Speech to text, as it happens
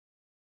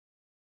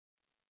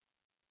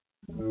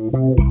Technical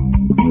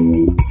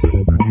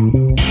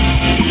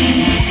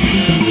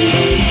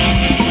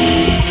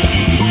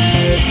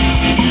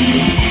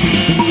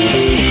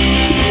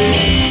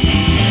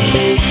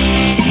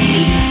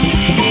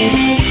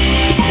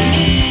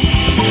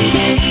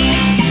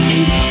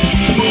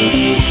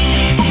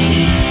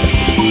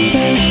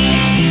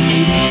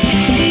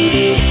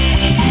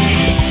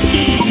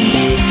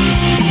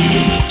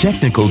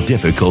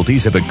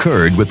difficulties have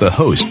occurred with the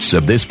hosts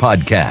of this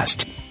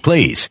podcast.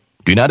 Please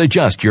do not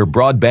adjust your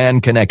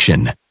broadband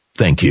connection.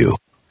 Thank you.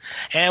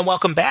 And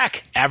welcome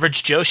back,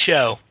 Average Joe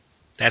Show.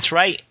 That's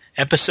right,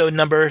 episode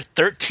number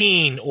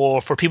 13, or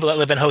for people that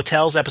live in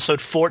hotels, episode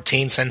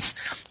 14, since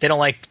they don't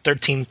like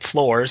 13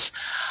 floors.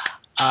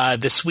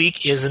 This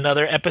week is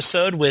another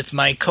episode with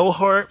my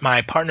cohort,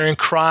 my partner in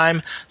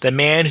crime, the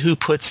man who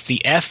puts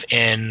the F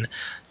in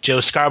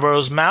Joe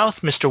Scarborough's mouth,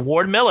 Mr.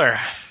 Ward Miller.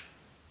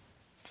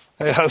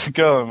 Hey, how's it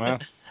going, man?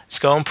 It's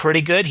going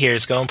pretty good here.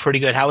 It's going pretty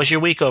good. How was your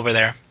week over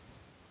there?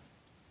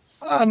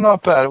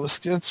 Not bad.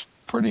 It's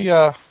pretty.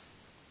 It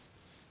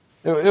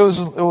was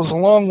a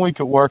long week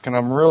at work, and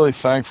I'm really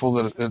thankful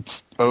that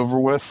it's over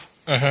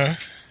with.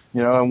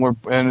 You know,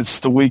 and it's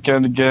the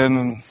weekend again,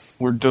 and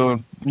we're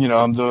doing. You know,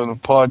 I'm doing a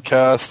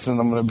podcast, and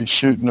I'm going to be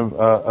shooting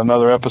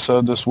another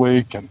episode this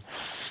week, and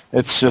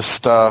it's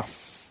just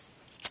life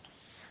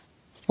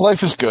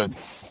is good.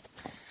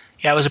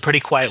 Yeah, it was a pretty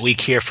quiet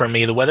week here for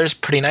me. The weather's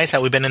pretty nice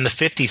out. We've been in the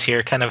 50s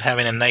here, kind of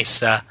having a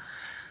nice, I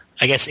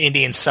guess,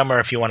 Indian summer,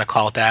 if you want to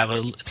call it that.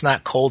 But it's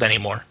not cold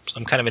anymore, so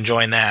I'm kind of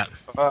enjoying that.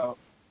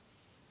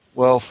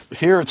 Well,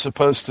 here it's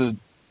supposed to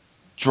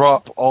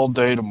drop all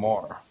day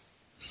tomorrow.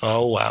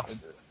 Oh, wow.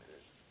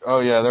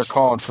 Oh, yeah, they're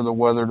calling for the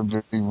weather to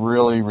be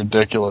really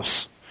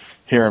ridiculous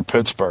here in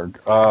Pittsburgh.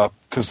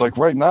 Because, like,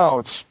 right now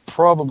it's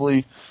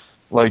probably,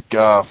 like,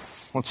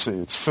 let's see,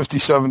 it's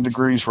 57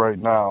 degrees right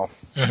now.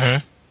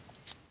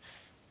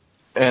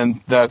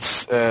 And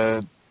that's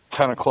 10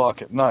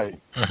 o'clock at night.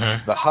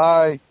 The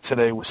high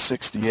today was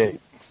 68.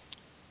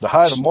 The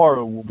high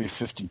tomorrow will be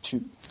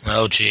 52.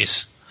 Oh,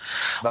 jeez.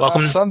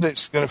 Welcome.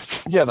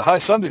 The high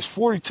Sunday's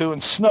 42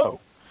 and snow.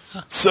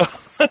 So,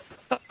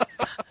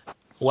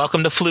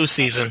 welcome to flu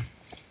season.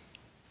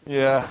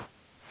 Yeah,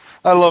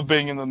 I love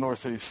being in the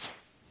Northeast.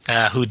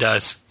 Who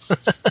does?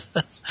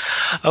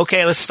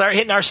 Okay, let's start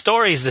hitting our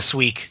stories this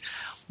week.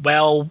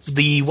 Well,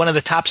 one of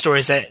the top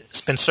stories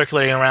that's been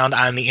circulating around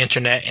on the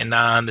internet and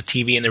on the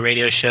TV and the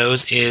radio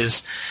shows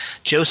is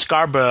Joe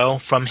Scarborough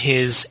from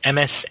his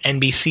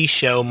MSNBC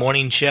show,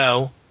 Morning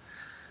Joe,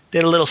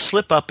 did a little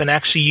slip-up and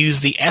actually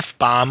used the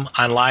F-bomb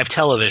on live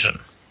television.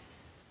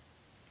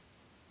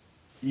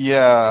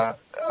 Yeah.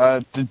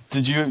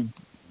 Did you...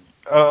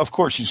 of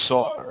course you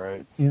saw it,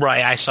 right?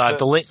 Right, I saw it.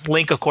 The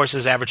link, of course,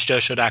 is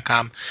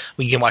averagejoeshow.com,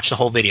 where you can watch the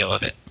whole video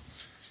of it.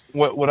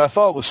 What I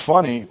thought was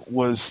funny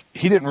was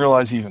he didn't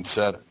realize he even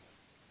said it.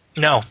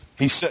 No.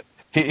 He said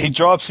he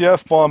drops the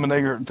F-bomb,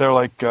 and they're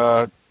like,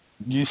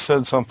 you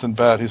said something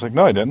bad. He's like,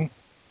 no, I didn't.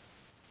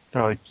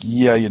 They're like,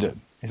 yeah, you did.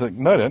 He's like,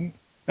 no, I didn't.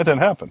 That didn't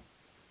happen.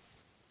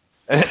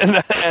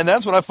 And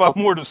that's what I found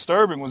more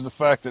disturbing was the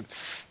fact that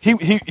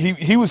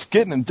he was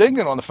getting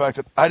indignant on the fact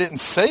that I didn't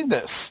say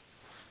this.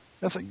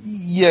 That's like,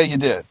 yeah, you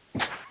did.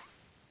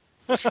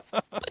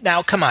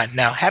 Now, come on.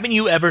 Now, haven't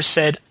you ever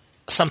said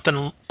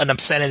something, an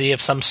obscenity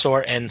of some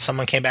sort, and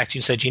someone came back to you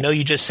and said,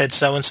 you just said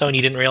so-and-so and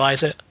you didn't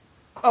realize it?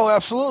 Oh,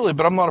 absolutely,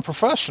 but I'm not a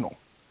professional.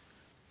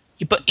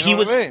 But you know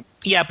what I mean?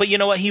 Yeah, but you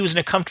know what? He was in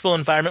a comfortable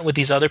environment with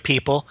these other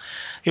people.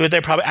 He was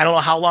there probably, I don't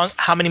know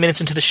how many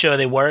minutes into the show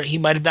they were. He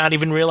might have not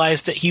even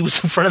realized that he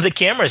was in front of the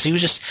cameras. He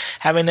was just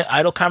having an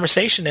idle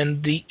conversation,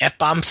 and the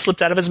F-bomb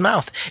slipped out of his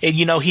mouth. And,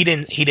 he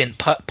didn't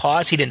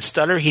pause. He didn't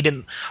stutter. He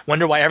didn't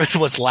wonder why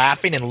everyone was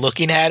laughing and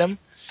looking at him.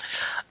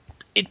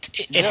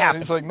 It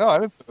happened. He's like, no, I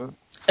didn't.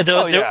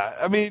 Yeah.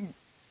 I mean,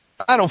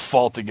 I don't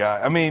fault the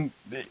guy. I mean,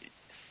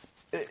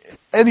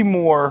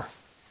 anymore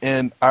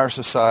in our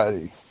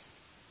society,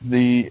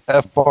 the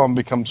F-bomb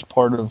becomes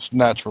part of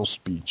natural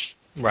speech.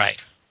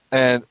 Right.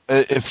 And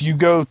if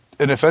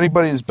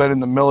anybody has been in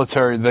the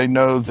military, they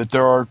know that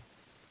there are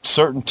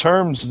certain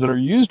terms that are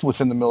used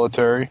within the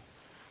military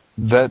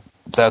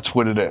that's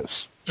what it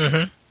is.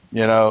 You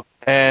know,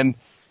 and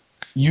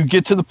you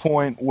get to the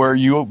point where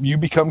you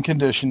become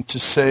conditioned to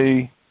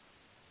say,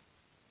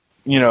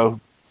 to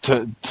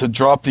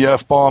drop the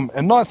F-bomb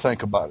and not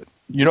think about it.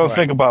 You don't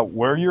think about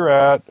where you're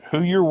at,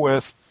 who you're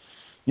with,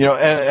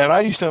 and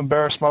I used to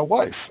embarrass my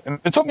wife. And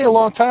it took me a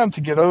long time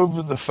to get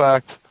over the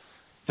fact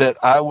that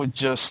I would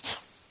just,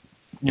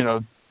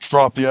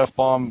 drop the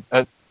F-bomb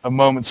at a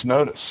moment's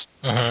notice.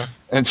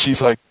 And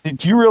she's like,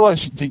 do you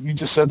realize that you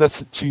just said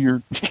that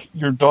to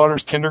your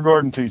daughter's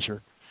kindergarten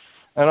teacher?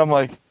 And I'm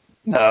like,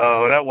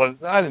 no,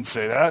 I didn't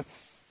say that.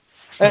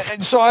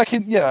 And so I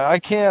can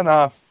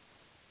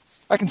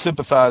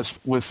sympathize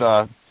with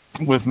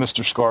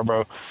Mr.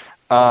 Scarborough.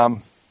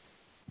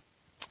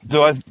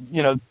 Though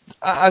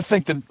I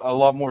think that a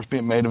lot more is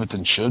being made of it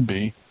than should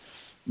be.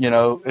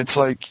 It's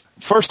like,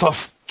 first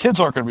off,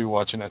 kids aren't going to be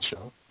watching that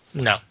show.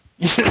 No.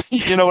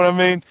 You know what I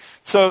mean?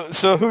 So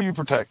who are you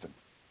protecting?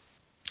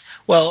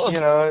 Well,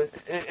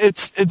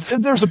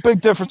 there's a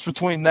big difference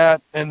between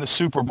that and the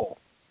Super Bowl.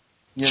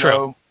 True.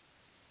 Know?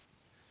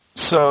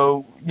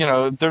 So,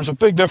 there's a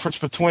big difference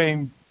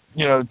between,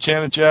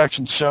 Janet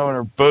Jackson showing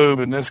her boob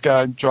and this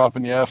guy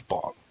dropping the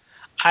F-bomb.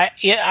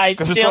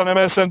 Because it's on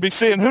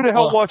MSNBC, and who the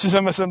hell watches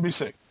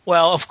MSNBC?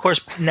 Well, of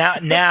course,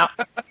 now,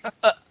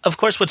 of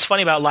course, what's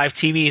funny about live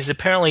TV is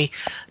apparently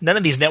none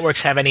of these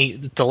networks have any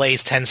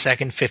delays,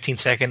 10-second,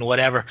 15-second,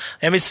 whatever.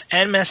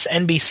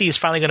 MSNBC is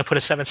finally going to put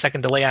a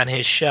 7-second delay on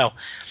his show.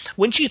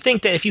 Wouldn't you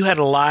think that if you had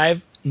a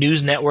live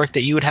news network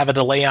that you would have a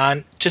delay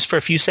on just for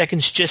a few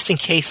seconds, just in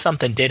case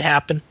something did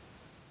happen?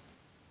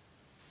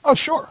 Oh,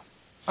 sure.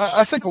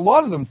 I think a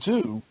lot of them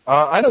do.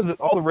 I know that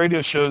all the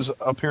radio shows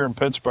up here in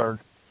Pittsburgh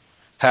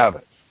have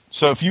it.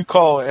 So if you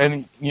call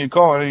any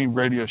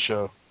radio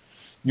show,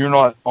 you're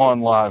not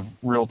on live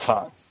real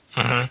time.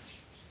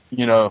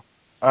 Mm-hmm.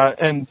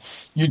 And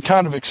you'd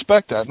kind of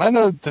expect that. And I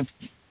know that.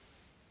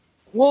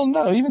 Well,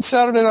 no, even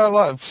Saturday Night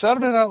Live.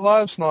 Saturday Night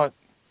Live's not.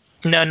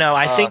 No.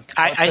 I think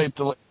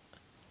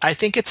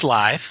it's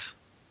live.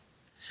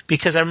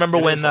 Because I remember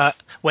when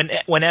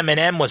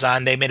Eminem was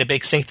on, they made a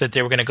big stink that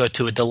they were going to go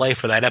to a delay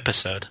for that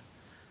episode.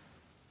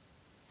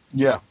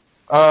 Yeah,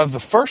 the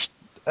first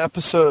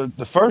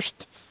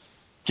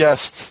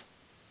guest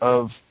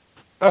of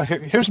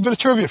here's a bit of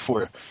trivia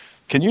for you.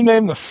 Can you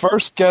name the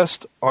first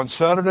guest on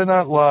Saturday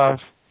Night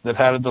Live that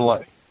had a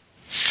delay?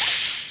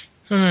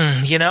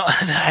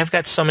 I've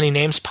got so many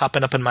names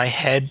popping up in my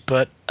head,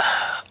 but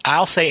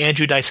I'll say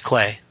Andrew Dice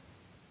Clay.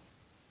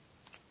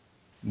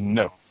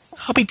 No.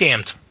 I'll be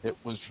damned. It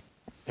was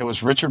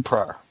Richard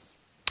Pryor.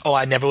 Oh,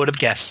 I never would have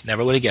guessed.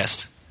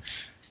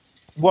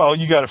 Well,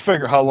 you got to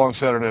figure how long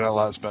Saturday Night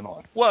Live's been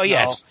on. Well,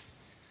 yeah.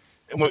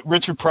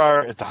 Richard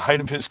Pryor, at the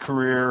height of his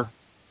career,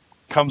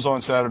 comes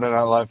on Saturday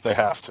Night Live. They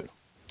have to.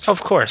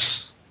 Of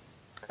course.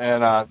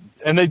 And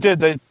they did.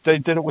 They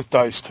did it with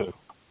Dice too,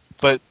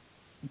 but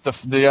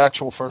the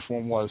actual first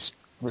one was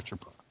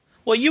Richard Pryor.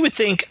 Well, you would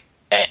think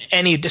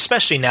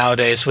especially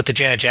nowadays with the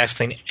Janet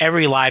Jackson thing,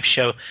 every live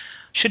show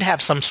should have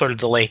some sort of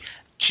delay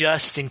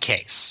just in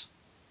case.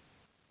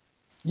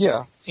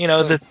 Yeah.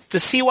 The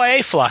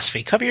CYA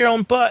philosophy, cover your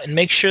own butt and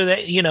make sure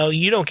that, you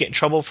don't get in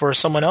trouble for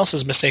someone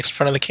else's mistakes in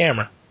front of the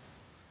camera.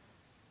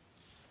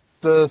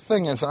 The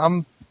thing is,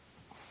 I'm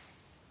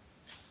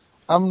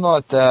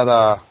not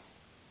that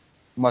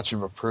much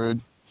of a prude.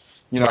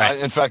 Right.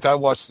 In fact, I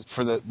watched it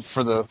for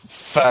the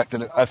fact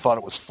that I thought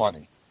it was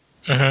funny.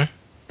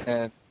 Mm-hmm.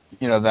 And,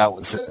 that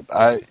was it.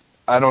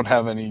 I don't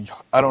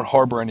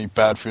harbor any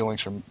bad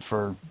feelings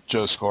for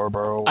Joe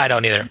Scarborough. I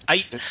don't either.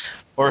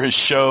 Or his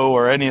show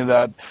or any of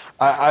that.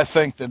 I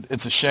think that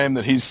it's a shame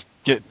that he's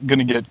going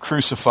to get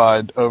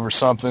crucified over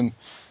something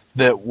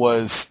that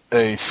was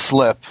a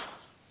slip.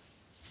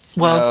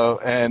 Well,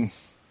 and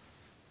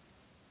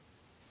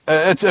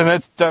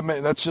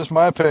that's just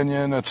my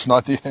opinion. It's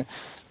not the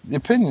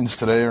opinions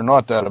today are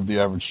not that of the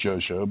average Joe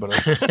show, but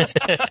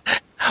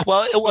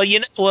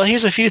well,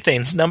 here's a few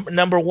things.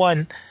 Number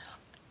one,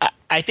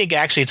 I think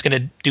actually it's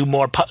going to do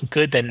more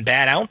good than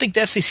bad. I don't think the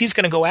FCC is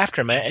going to go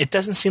after him. It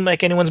doesn't seem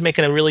like anyone's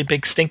making a really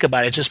big stink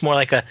about it. It's just more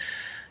like a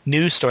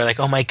news story, like,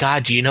 oh my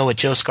God, do you know what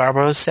Joe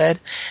Scarborough said?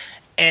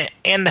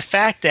 And the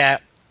fact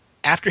that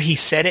after he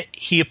said it,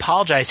 he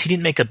apologized. He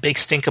didn't make a big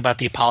stink about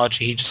the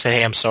apology. He just said,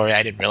 hey, I'm sorry.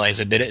 I didn't realize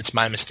I did it. It's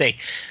my mistake.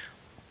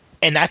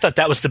 And I thought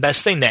that was the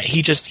best thing, that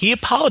he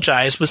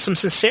apologized with some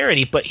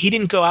sincerity, but he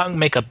didn't go out and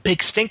make a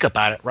big stink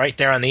about it right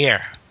there on the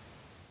air.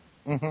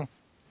 Mm-hmm.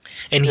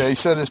 And he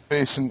said his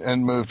piece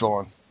and moved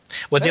on.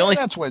 Well,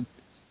 that's what.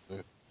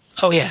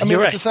 Oh yeah, I mean, you're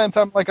right. At the same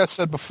time, like I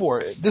said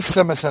before, this is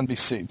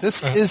MSNBC.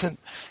 This isn't.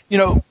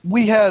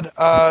 We had.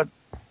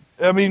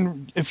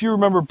 If you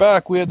remember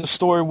back, we had the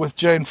story with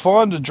Jane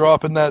Fonda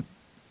dropping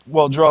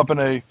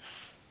a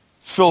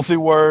filthy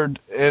word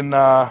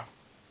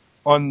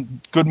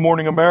on Good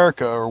Morning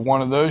America or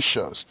one of those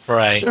shows.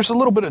 Right. There's a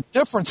little bit of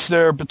difference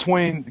there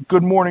between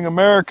Good Morning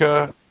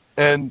America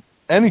and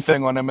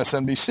anything on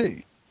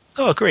MSNBC.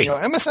 Oh, agree.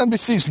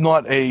 MSNBC's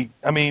not they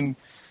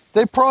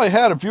probably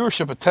had a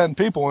viewership of 10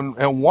 people,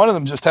 and one of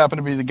them just happened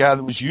to be the guy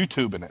that was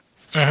YouTubing it.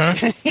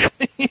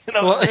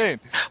 Mm-hmm. What I mean?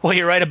 Well,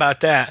 you're right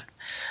about that.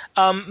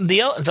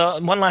 The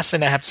one last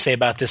thing I have to say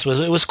about this was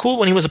it was cool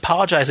when he was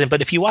apologizing,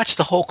 but if you watch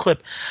the whole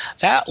clip,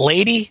 that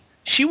lady,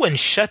 she wouldn't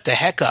shut the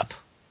heck up.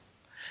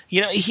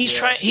 He's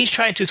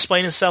trying to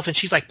explain himself, and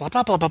she's like, blah,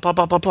 blah, blah, blah, blah,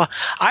 blah, blah, blah.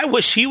 I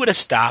wish he would have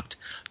stopped,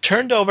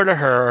 turned over to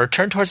her, or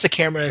turned towards the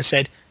camera and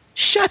said,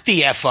 shut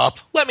the F up.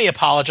 Let me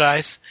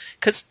apologize.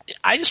 Because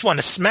I just want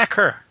to smack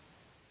her.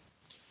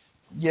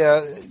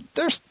 Yeah,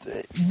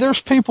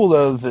 there's people,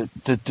 though,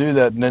 that do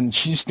that, and then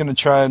she's going to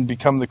try and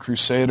become the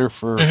crusader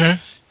for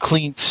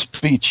clean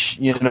speech,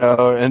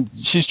 and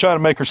she's trying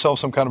to make herself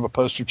some kind of a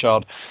poster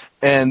child,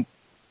 and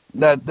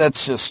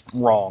that's just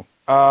wrong.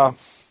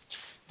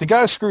 The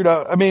guy screwed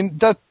up. I mean,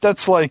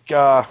 that's like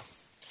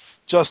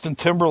Justin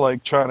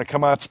Timberlake trying to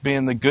come out as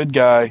being the good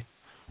guy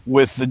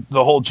with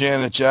the whole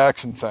Janet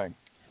Jackson thing.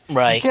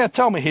 Right. You can't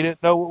tell me he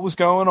didn't know what was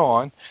going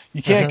on.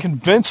 You can't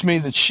convince me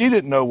that she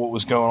didn't know what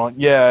was going on.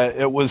 Yeah,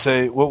 it was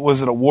a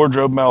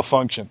wardrobe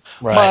malfunction.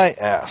 Right. My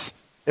ass.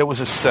 It was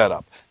a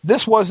setup.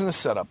 This wasn't a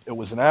setup. It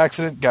was an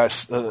accident,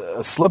 guys,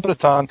 a slip of the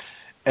tongue,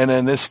 and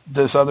then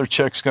this other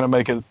chick's going to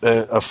make it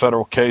a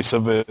federal case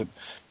of it,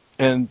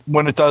 and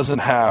when it doesn't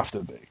have to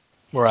be.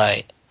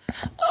 Right.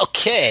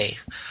 Okay.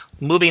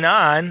 Moving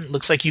on,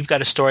 looks like you've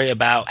got a story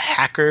about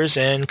hackers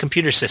and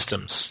computer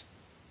systems.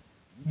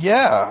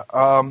 Yeah.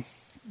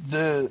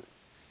 The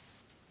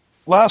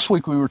last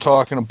week we were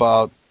talking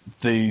about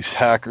these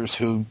hackers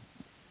who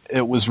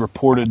it was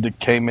reported that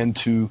came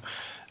into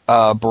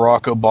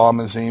Barack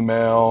Obama's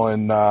email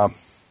and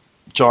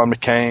John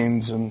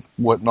McCain's and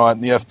whatnot,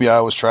 and the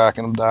FBI was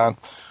tracking them down.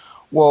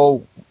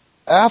 Well,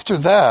 after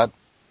that,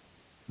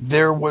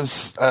 there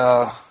was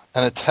an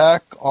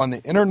attack on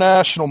the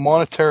International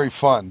Monetary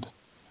Fund,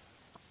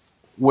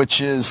 which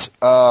is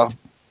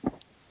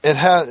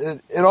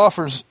it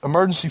offers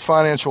emergency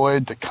financial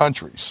aid to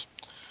countries.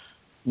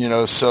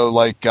 So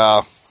like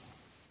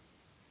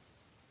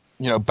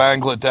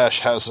Bangladesh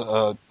has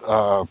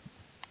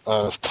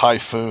a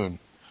typhoon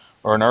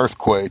or an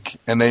earthquake,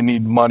 and they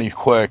need money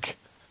quick.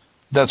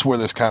 That's where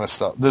this kind of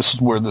stuff. This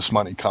is where this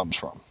money comes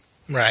from.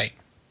 Right.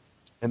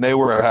 And they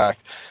were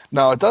hacked.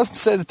 Now, it doesn't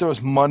say that there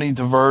was money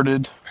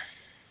diverted,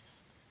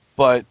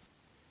 but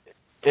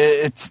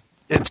it's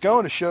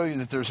going to show you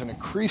that there's an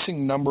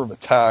increasing number of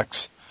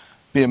attacks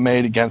being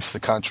made against the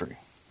country.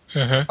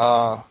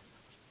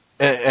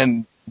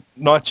 And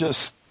not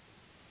just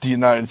the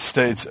United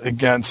States,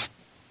 against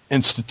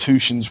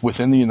institutions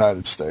within the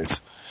United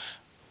States.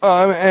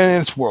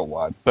 And it's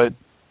worldwide. But,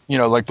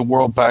 like the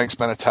World Bank's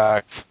been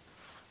attacked.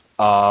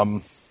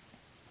 Now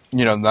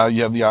you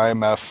have the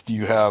IMF,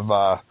 you have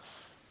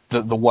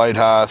the White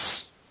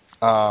House,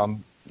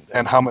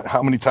 and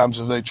how many times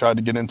have they tried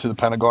to get into the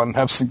Pentagon, and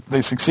have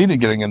they succeeded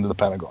getting into the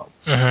Pentagon?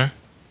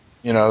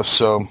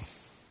 So.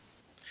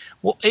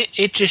 Well,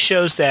 it just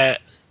shows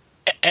that,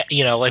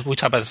 like we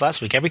talked about this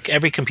last week,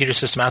 every computer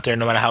system out there,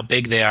 no matter how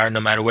big they are,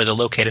 no matter where they're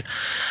located,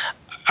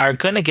 are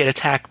going to get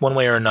attacked one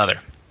way or another.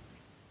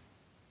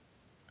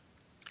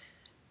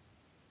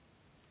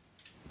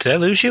 Did I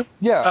lose you?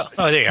 Yeah.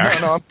 Oh, there you are.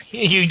 No,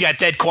 you got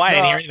dead quiet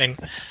and everything.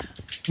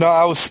 No,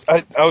 I was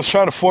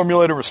trying to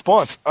formulate a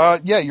response.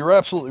 Yeah, you're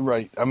absolutely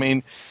right. I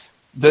mean,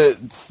 the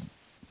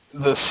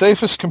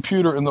safest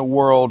computer in the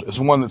world is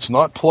one that's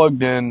not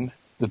plugged in,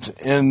 that's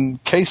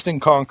encased in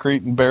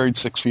concrete and buried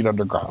 6 feet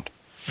underground.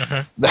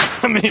 I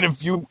mean,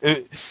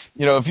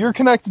 if you're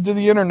connected to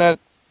the internet,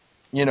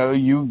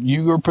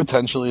 you are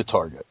potentially a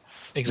target.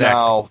 Exactly.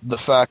 Now, the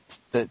fact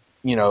that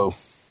you're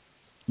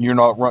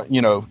not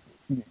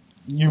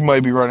you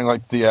might be running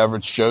like the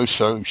average Joe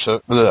Show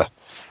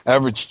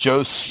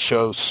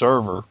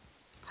server,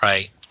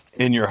 right,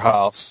 in your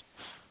house.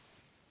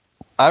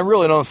 I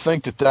really don't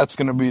think that that's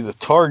going to be the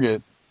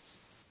target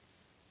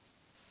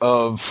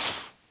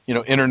of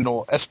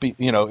international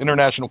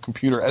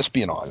computer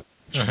espionage.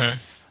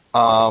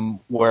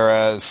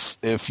 Whereas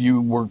if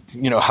you were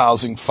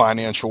housing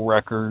financial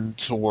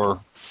records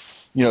or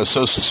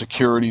social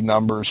security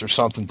numbers or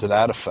something to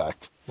that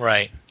effect,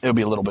 right, it would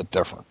be a little bit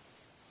different.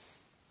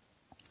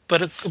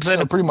 But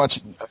so pretty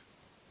much.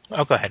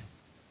 Oh, go ahead.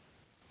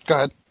 Go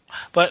ahead.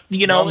 But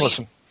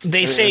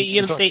they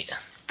say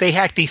they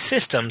hack these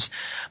systems,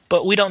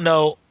 but we don't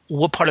know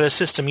what part of the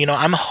system.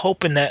 I'm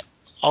hoping that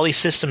all these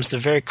systems, the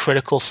very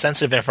critical,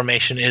 sensitive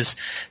information, is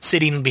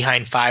sitting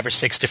behind 5 or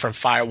 6 different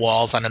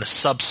firewalls on a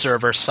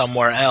sub-server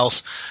somewhere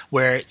else,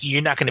 where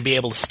you're not going to be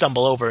able to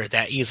stumble over it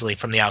that easily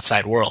from the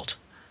outside world.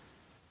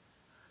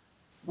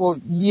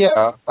 Well,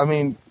 yeah. I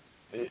mean,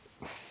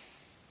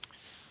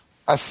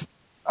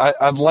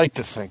 I'd like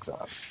to think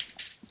that,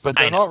 but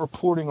they're not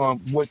reporting on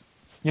what,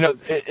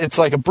 it's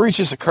like a breach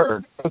has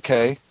occurred.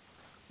 Okay.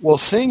 Well,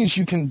 seeing as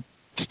you can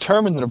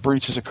determine that a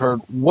breach has occurred,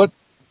 what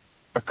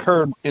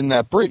occurred in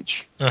that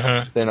breach?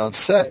 They don't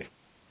say.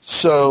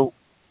 So,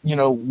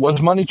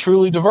 was money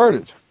truly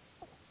diverted?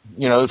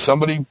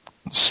 Somebody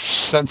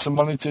sent some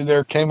money to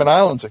their Cayman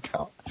Islands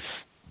account.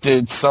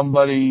 Did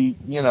somebody,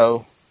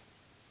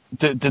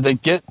 did they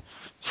get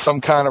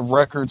some kind of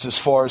records as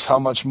far as how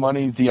much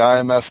money the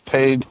IMF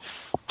paid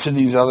to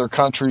these other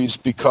countries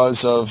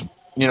because of,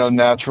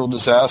 natural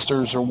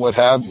disasters or what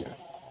have you?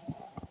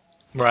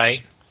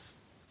 Right.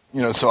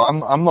 So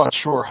I'm not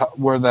sure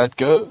where that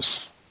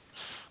goes.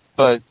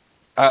 But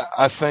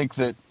I think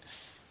that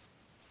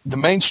the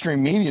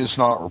mainstream media is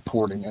not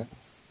reporting it.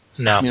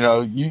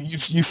 No.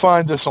 You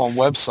find this on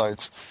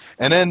websites.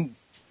 And then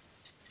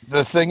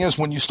the thing is,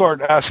 when you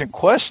start asking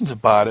questions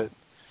about it,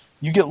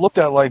 you get looked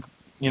at like,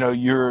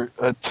 you're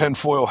a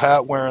tinfoil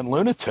hat wearing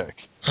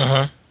lunatic.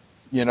 Oh,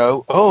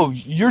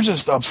 you're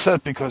just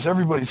upset because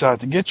everybody's out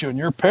to get you and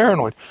you're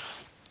paranoid.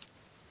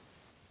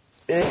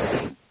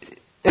 It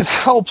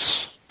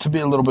helps to be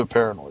a little bit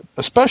paranoid,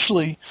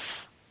 especially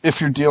if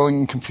you're dealing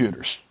in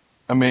computers.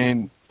 I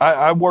mean,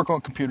 I work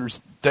on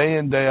computers day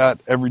in, day out,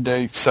 every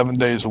day, 7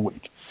 days a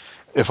week.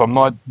 If I'm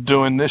not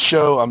doing this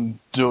show, I'm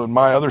doing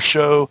my other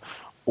show,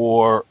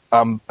 or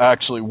I'm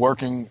actually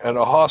working at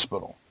a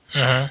hospital.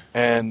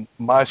 And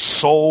my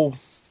sole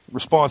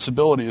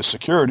responsibility is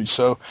security.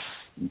 So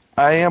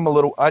I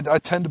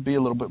tend to be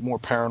a little bit more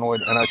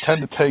paranoid, and I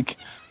tend to take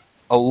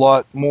a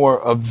lot more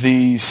of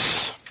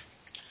these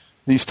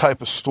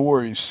type of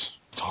stories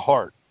to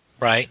heart.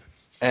 Right.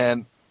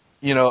 And,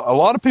 a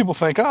lot of people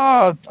think,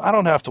 I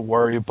don't have to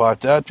worry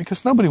about that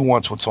because nobody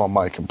wants what's on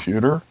my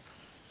computer.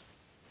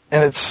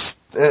 And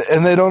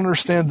they don't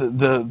understand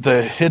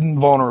the hidden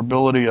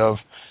vulnerability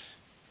of,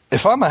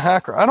 if I'm a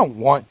hacker, I don't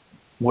want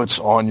what's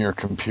on your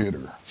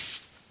computer.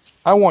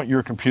 I want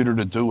your computer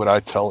to do what I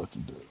tell it to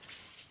do.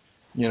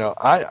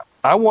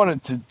 I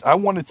want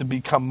it to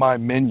become my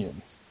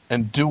minion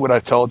and do what I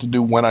tell it to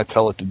do when I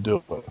tell it to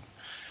do it.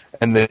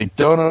 And they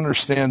don't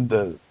understand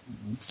the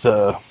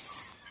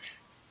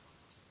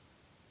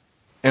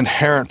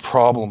inherent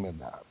problem in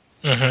that.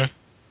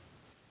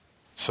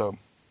 So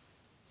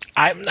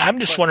I'm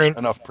just wondering.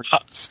 Enough.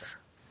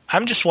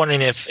 I'm just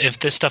wondering if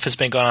this stuff has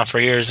been going on for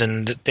years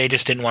and they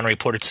just didn't want to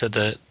report it to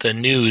the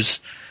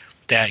news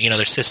that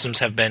their systems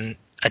have been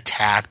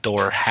attacked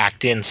or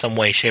hacked in some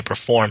way, shape, or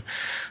form.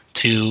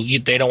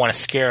 They don't want to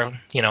scare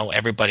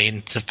everybody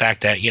into the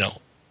fact that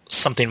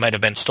something might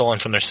have been stolen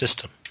from their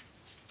system.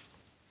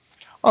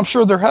 I'm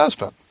sure there has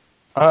been.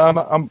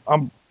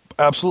 I'm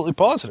absolutely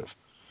positive.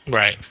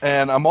 Right.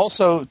 And I'm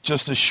also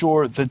just as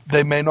sure that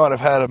they may not have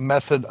had a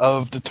method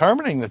of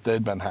determining that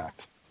they'd been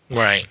hacked.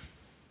 Right.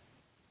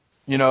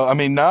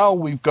 Now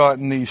we've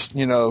gotten these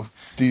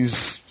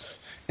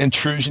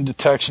intrusion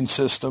detection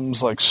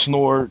systems like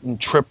Snort and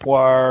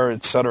Tripwire,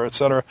 et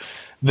cetera,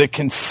 that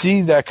can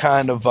see that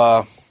kind of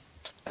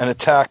an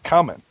attack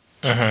coming.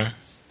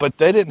 But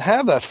they didn't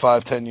have that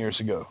 5-10 years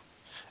ago.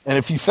 And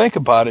if you think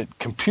about it,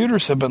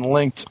 computers have been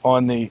linked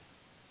on the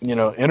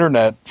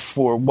internet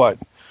for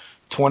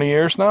 20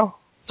 years now?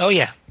 Oh,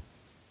 yeah.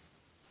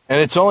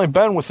 And it's only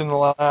been within the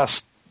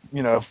last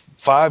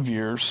 5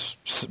 years,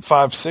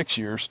 5-6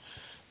 years,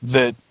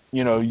 that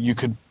you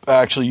could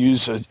actually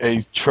use a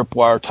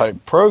Tripwire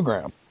type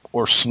program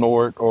or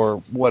Snort or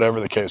whatever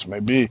the case may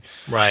be.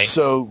 Right.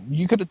 So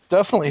you could have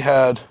definitely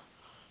had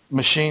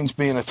machines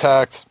being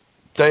attacked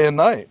day and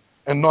night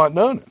and not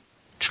known it.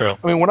 True.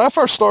 When I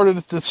first started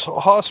at this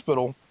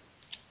hospital,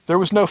 there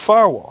was no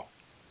firewall.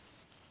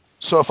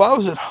 So if I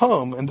was at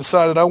home and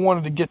decided I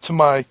wanted to get to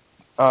my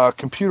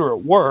computer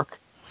at work,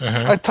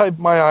 I typed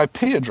my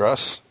IP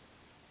address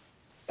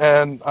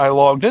and I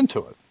logged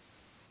into it.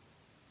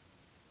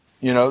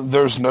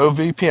 There's no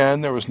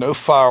VPN, there was no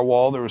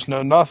firewall, there was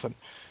no nothing.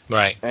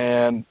 Right.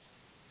 And,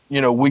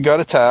 we got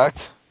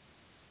attacked,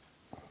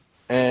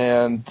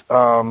 and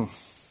was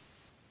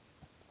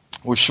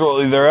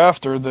shortly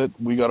thereafter that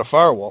we got a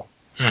firewall.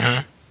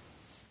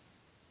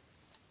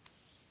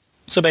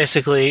 So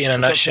basically, in a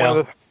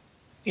nutshell,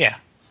 yeah.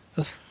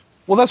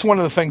 Well, that's one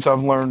of the things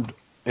I've learned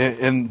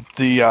in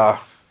the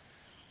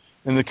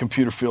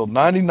computer field.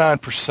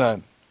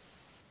 99%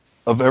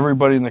 of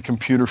everybody in the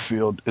computer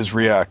field is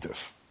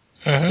reactive.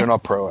 They're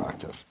not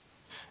proactive.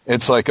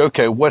 It's like,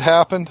 okay, what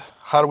happened?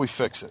 How do we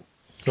fix it?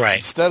 Right.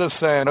 Instead of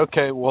saying,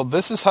 okay, well,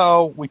 this is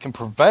how we can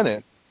prevent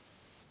it,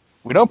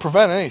 we don't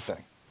prevent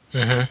anything.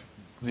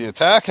 The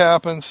attack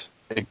happens,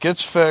 it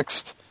gets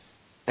fixed,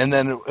 and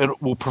then it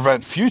will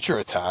prevent future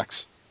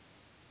attacks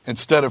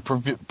instead of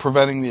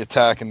preventing the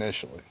attack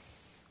initially.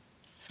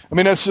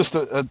 That's just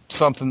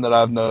something that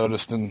I've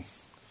noticed in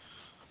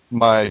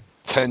my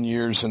 10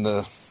 years in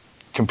the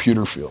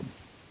computer field.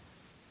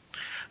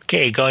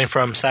 Okay, going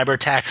from cyber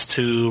attacks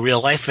to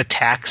real-life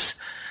attacks,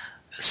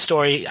 a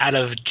story out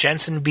of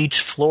Jensen Beach,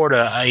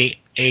 Florida. A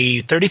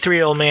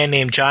 33-year-old man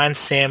named John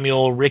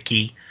Samuel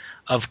Rickey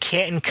of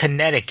Canton,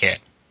 Connecticut,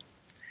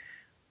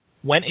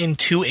 went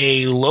into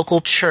a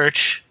local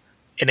church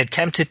and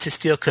attempted to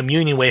steal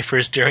communion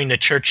wafers during the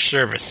church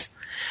service.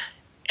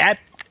 At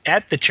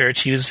the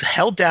church, he was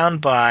held down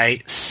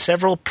by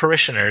several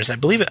parishioners. I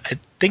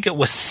think it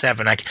was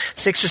 7.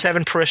 6 or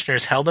 7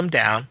 parishioners held him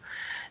down.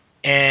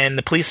 And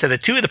the police said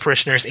that 2 of the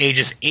parishioners,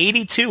 ages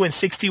 82 and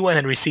 61,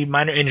 had received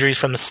minor injuries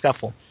from the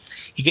scuffle.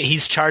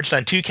 He's charged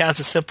on 2 counts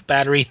of simple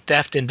battery,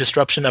 theft, and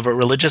disruption of a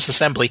religious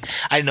assembly.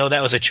 I didn't know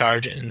that was a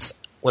charge, and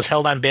was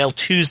held on bail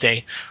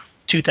Tuesday,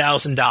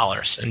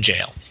 $2,000 in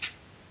jail.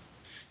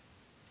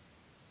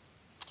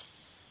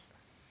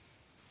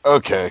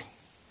 Okay.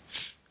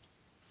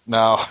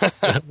 Now,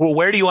 well,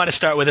 where do you want to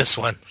start with this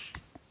one?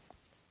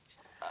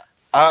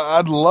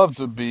 I'd love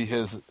to be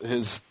his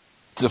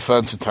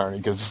defense attorney,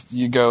 because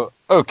you go,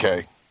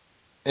 okay,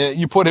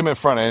 you put him in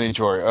front of any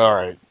jury. All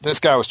right, this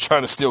guy was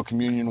trying to steal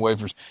communion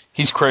wafers.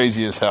 He's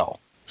crazy as hell.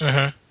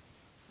 You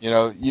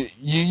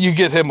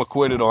get him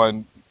acquitted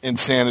on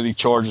insanity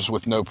charges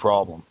with no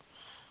problem.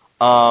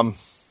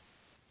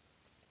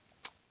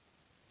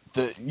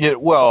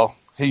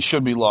 He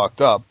should be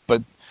locked up.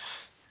 But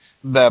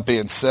that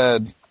being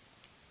said,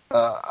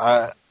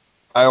 I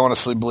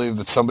honestly believe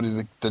that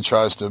somebody that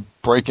tries to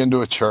break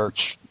into a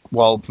church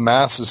while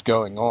mass is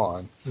going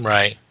on,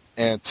 right?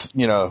 And it's,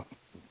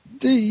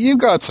 you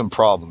got some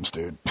problems,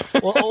 dude.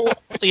 Well,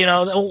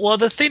 Well,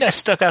 the thing that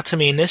stuck out to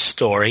me in this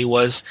story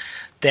was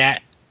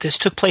that this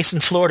took place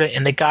in Florida,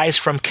 and the guy's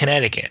from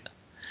Connecticut.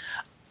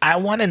 I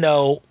want to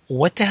know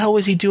what the hell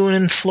was he doing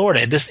in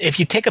Florida. If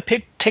you take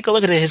a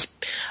look at his,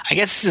 I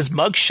guess it's his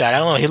mugshot. I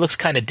don't know. He looks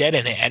kind of dead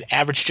in it at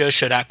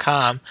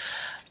AverageJoeShow.com.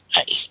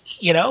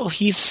 He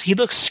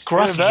looks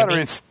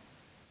scruffy.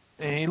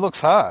 He looks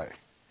high.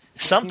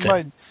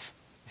 Something.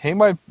 He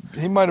might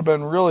have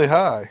been really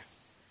high.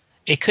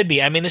 It could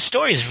be. I mean, the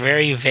story is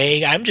very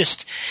vague. I'm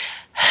just,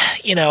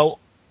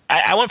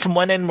 I went from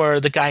one end where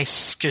the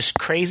guy's just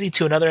crazy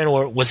to another end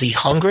where was he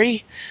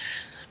hungry?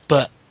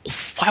 But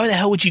why the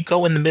hell would you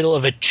go in the middle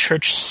of a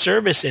church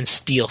service and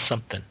steal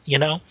something? Would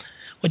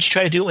you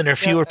try to do it when there are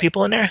fewer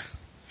people in there?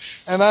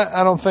 And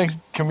I don't think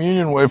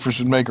communion wafers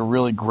would make a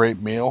really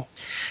great meal.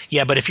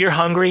 Yeah, but if you're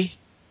hungry,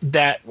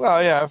 that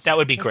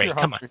would be great.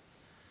 Come on.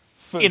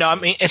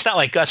 It's not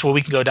like us where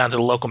we can go down to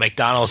the local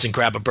McDonald's and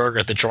grab a burger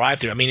at the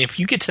drive-thru. I mean, if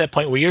you get to that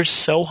point where you're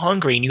so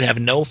hungry and you have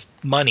no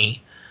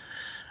money,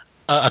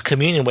 a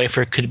communion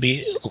wafer could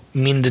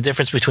mean the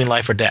difference between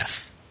life or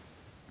death.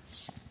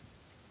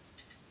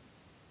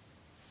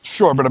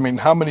 Sure, but I mean,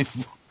 how many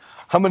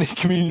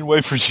communion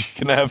wafers you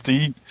can have to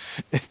eat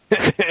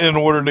in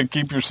order to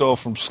keep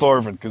yourself from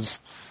starving?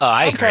 Because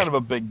I'm kind of a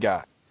big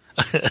guy.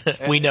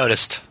 We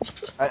noticed.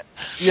 And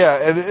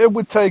it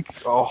would take.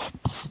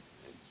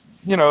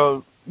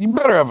 You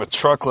better have a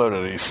truckload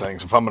of these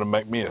things if I'm going to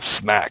make me a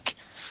snack.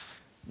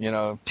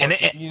 And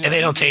they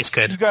don't taste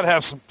good. You got to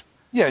have some.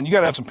 Yeah, and you got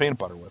to have some peanut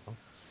butter with them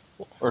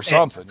or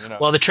something.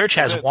 Well, the church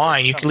has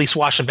wine. You can at least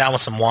wash them down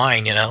with some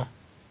wine.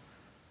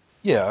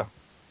 Yeah,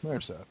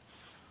 there's that.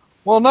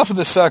 Well, enough of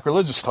this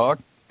sacrilegious talk.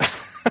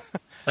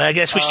 I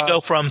guess we should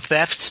go from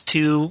thefts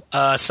to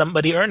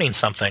somebody earning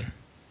something.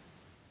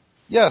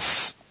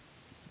 Yes.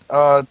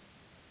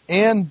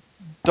 Anne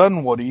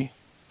Dunwoody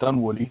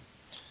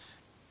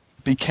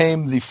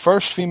became the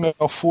first female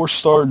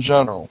 4-star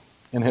general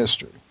in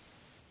history.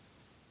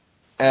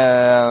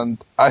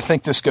 And I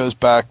think this goes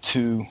back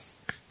to,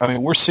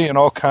 we're seeing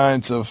all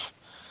kinds of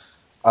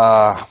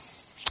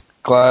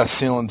glass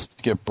ceilings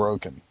get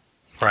broken.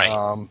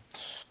 Right.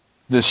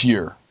 This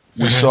year.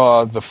 We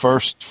saw the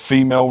first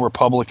female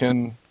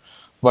Republican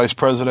vice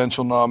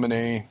presidential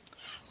nominee.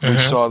 We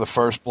saw the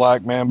first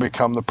black man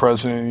become the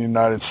president of the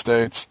United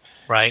States.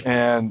 Right.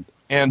 And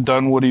Anne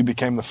Dunwoody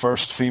became the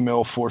first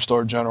female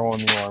 4-star general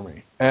in the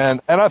Army. And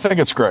I think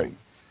it's great.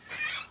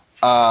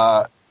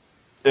 And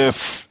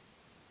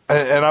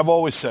I've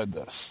always said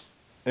this.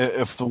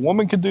 If the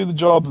woman can do the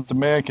job that the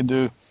man can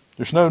do,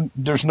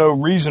 there's no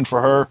reason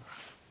for her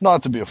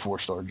not to be a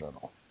 4-star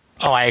general.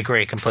 Oh, I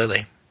agree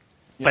completely.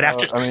 Go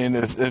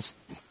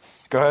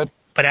ahead.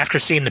 But after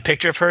seeing the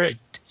picture of her,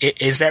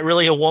 is that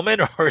really a woman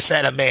or is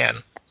that a man?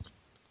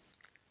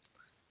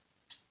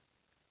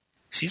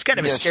 She's kind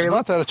of a scary. She's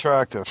not that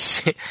attractive.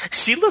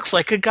 She looks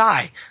like a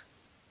guy.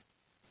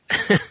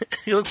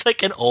 He looks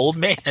like an old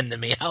man to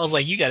me. I was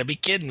like, you got to be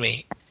kidding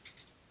me.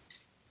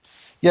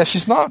 Yeah,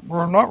 she's not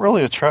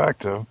really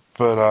attractive,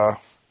 but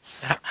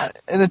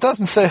and it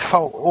doesn't say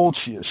how old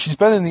she is. She's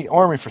been in the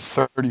Army for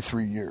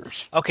 33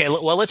 years. Okay,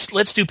 well,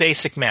 let's do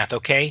basic math,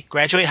 okay?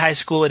 Graduate high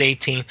school at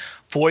 18,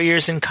 4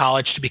 years in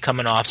college to become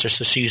an officer,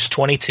 so she's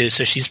 22.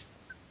 So she's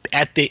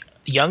at the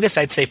youngest,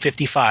 I'd say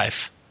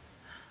 55.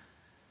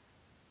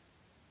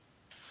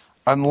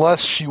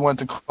 Unless she went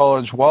to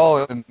college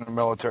while in the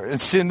military.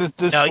 It's in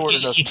this order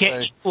doesn't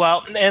say.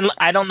 Well, and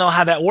I don't know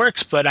how that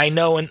works, but I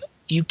know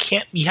you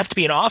have to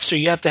be an officer,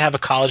 you have to have a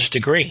college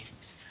degree.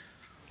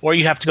 Or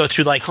you have to go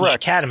through the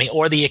academy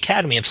or the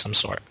academy of some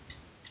sort.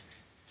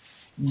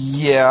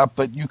 Yeah,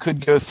 but you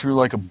could go through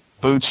like a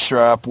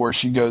bootstrap where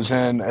she goes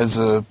in as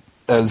a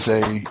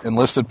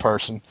enlisted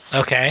person.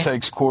 Okay.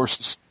 Takes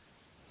courses.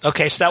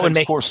 Okay, so that would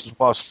make courses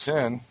while she's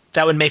in.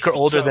 That would make her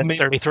older than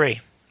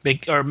 33,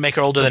 or make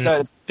her older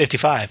than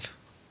 55.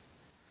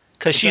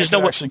 Because she's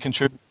actually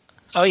contribute.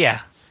 Oh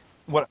yeah.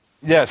 What?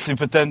 Yeah. See,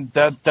 but then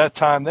that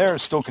time there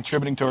is still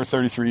contributing to her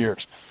 33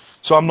 years.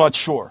 So I'm not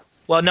sure.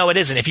 Well, no, it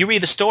isn't. If you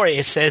read the story,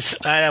 it says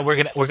we're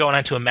going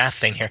on to a math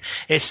thing here.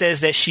 It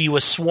says that she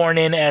was sworn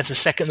in as a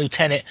second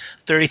lieutenant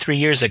 33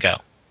 years ago.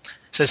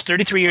 So it's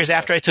 33 years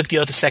after I took the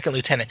oath of second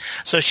lieutenant.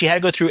 So she had to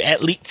go through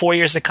at least 4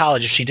 years of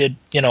college if she did,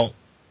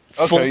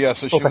 Okay, yeah.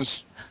 So she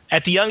was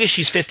at the youngest.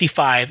 She's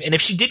 55, and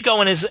if she did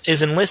go in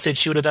as enlisted,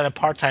 she would have done it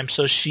part time.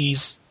 So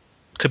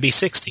could be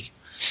 60.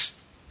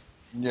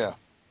 Yeah.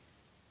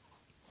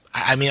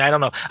 I mean, I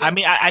don't know. I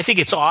mean, I think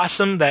it's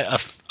awesome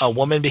that a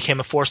woman became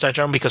a 4-star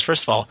general because,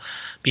 first of all,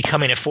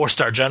 becoming a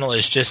 4-star general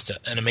is just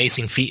an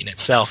amazing feat in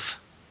itself.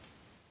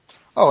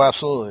 Oh,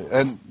 absolutely,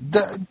 and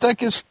that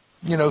gives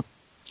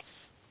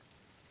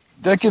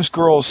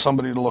girls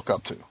somebody to look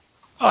up to.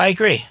 Oh, I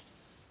agree.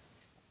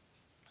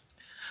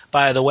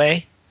 By the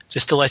way,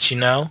 just to let you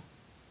know,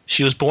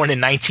 she was born in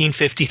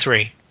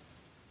 1953.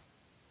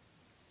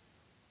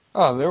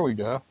 Oh, there we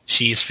go.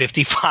 She's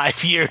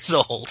 55 years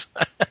old.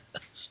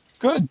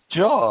 Good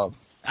job.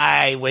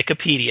 I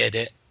Wikipedia'd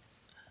it.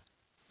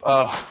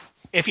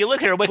 If you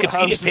look at her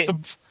Wikipedia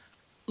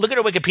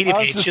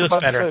page, she looks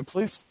better.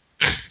 Please.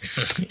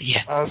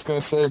 Yeah. I was going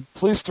to say,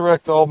 please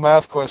direct all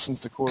math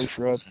questions to Corey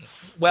Shred.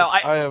 Well,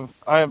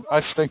 I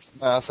stink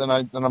at math, and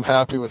I'm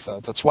happy with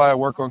that. That's why I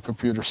work on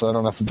computers, so I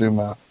don't have to do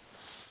math.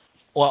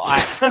 Well,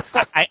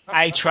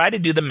 I tried to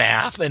do the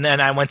math, and then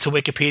I went to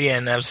Wikipedia,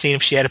 and I was seeing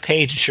if she had a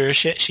page. And sure as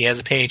shit, she has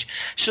a page.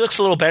 She looks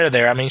a little better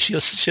there. I mean, she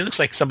looks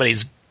like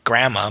somebody's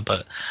grandma,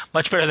 but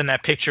much better than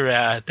that picture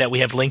that we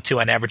have linked to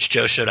on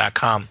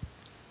AverageJoeShow.com.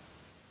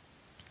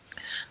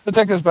 But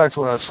that goes back to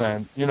what I was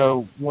saying. You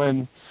know,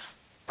 when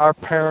our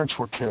parents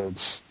were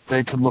kids,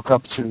 they could look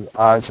up to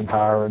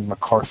Eisenhower and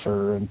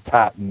MacArthur and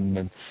Patton,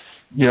 and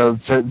you know,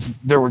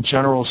 there were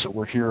generals that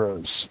were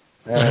heroes.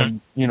 And,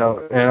 you know,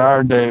 in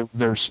our day,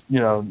 there's, you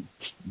know,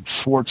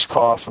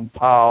 Schwarzkopf and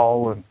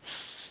Powell, and,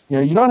 you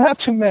know, you don't have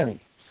too many.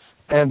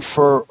 And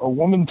for a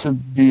woman to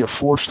be a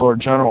 4-star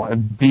general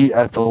and be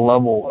at the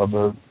level of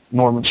a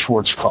Norman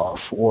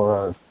Schwarzkopf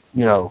or a,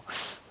 you know,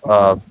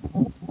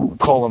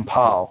 Colin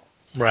Powell,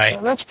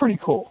 right? That's pretty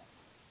cool.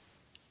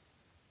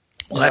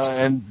 Well,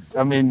 and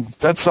I mean,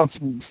 that's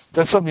something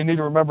you need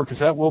to remember, because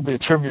that will be a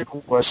trivia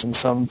question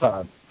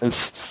sometime.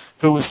 Is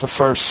who was the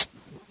first,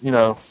 you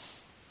know,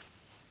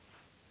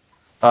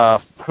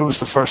 who was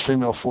the first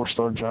female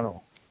 4-star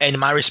general? And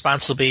my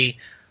response will be,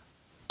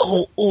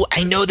 oh,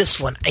 I know this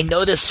one.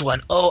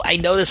 Oh, I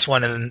know this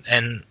one.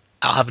 And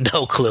I'll have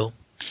no clue.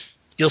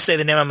 You'll say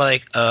the name, I'm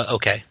like,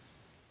 okay.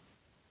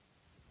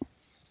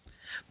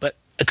 But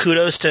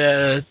kudos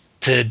to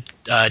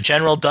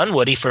General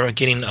Dunwoody for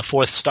getting a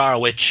 4th star,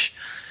 which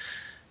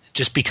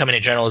just becoming a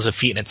general is a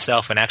feat in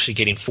itself, and actually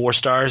getting 4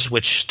 stars,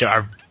 which there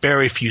are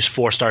very few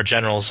 4-star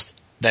generals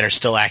that are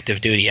still active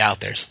duty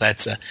out there. So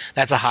that's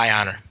a high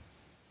honor.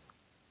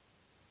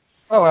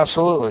 Oh,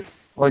 absolutely.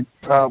 Like,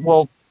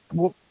 well,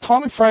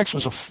 Tommy Franks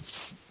was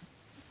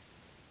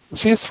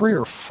was he a 3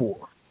 or 4?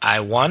 I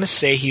want to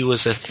say he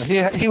was a 3.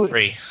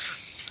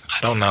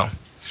 I don't know.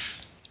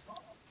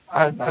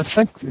 I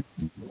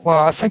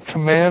think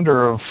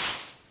commander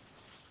of.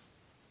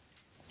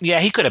 Yeah,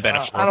 he could have been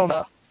a 4. I don't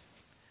know.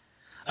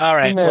 All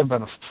right, he may have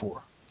been a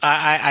 4.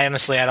 I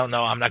honestly, I don't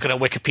know. I'm not going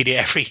to Wikipedia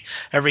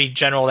every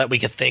general that we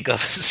could think of,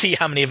 see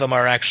how many of them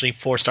are actually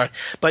 4-star.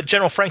 But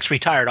General Franks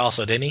retired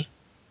also, didn't he?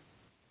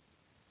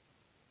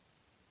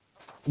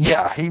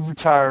 Yeah, he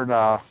retired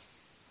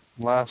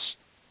last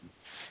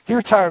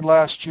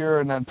year,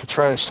 and then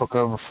Petraeus took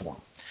over for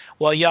him.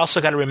 Well, you also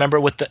got to remember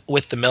with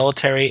the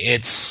military,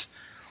 it's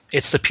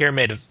the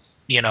pyramid.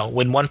 You know,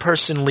 when one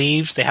person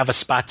leaves, they have a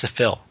spot to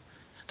fill.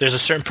 There's a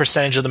certain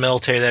percentage of the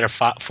military that are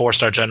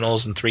 4-star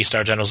generals and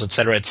 3-star generals, et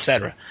cetera, et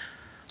cetera.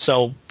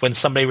 So when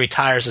somebody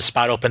retires, a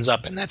spot opens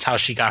up, and that's how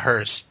she got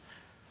hers.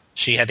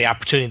 She had the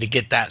opportunity to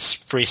get that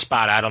free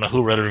spot. I don't know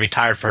who really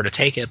retired for her to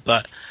take it,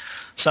 but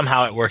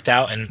somehow it worked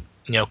out, and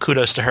you know,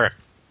 kudos to her.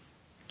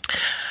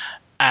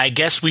 I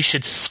guess we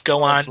should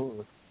go on.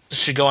 Absolutely.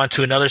 Should go on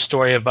to another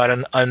story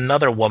about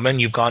another woman.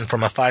 You've gone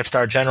from a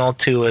 5-star general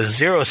to a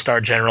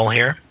 0-star general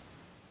here.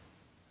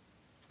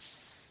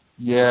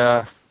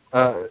 Yeah,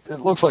 it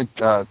looks like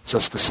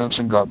Jessica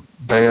Simpson got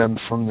banned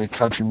from the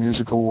Country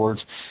Music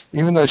Awards,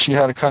 even though she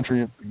had a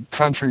country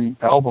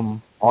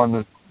album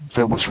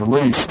that was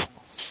released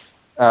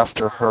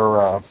after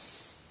her.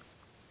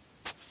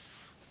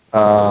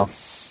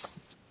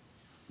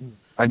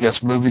 I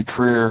guess movie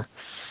career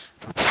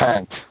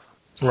tanked.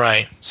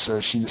 Right.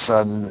 So she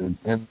decided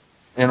that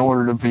in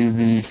order to be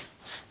the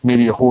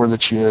media whore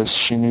that she is,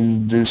 she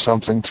needed to do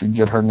something to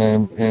get her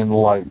name in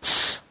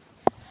lights.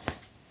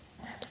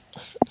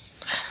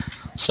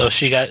 So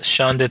she got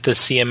shunned at the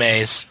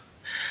CMAs.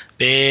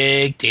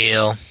 Big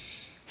deal.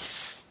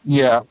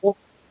 Yeah. Well,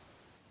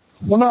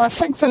 no, I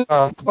think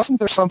that wasn't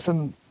there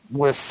something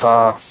with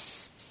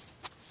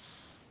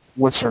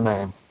what's her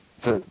name?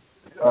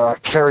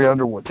 Carrie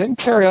Underwood. Didn't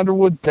Carrie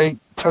Underwood date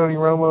Tony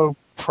Romo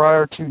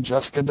prior to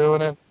Jessica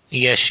doing it?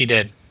 Yes, she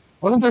did.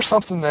 Wasn't there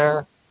something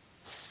there?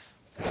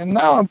 And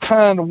now I'm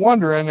kind of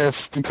wondering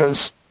if,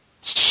 because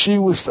she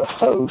was the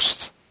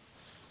host,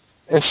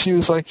 if she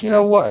was like, you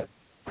know what?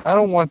 I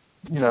don't want,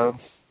 you know,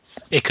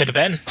 it could have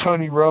been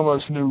Tony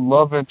Romo's new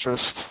love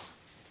interest.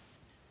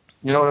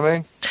 You know what I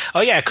mean?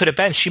 Oh, yeah, it could have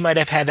been. She might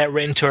have had that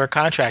written to her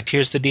contract.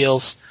 Here's the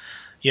deals.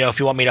 You know, if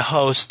you want me to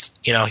host,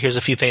 you know, here's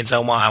a few things I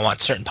want. I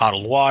want certain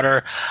bottled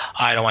water.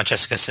 I don't want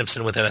Jessica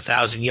Simpson within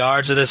 1,000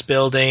 yards of this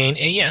building.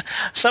 And yeah,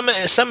 some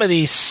of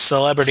these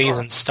celebrities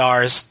and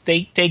stars,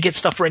 they get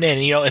stuff written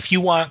in. You know, if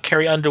you want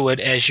Carrie Underwood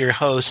as your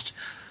host,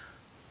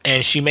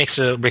 and she makes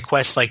a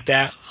request like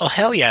that, oh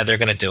hell yeah, they're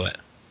going to do it.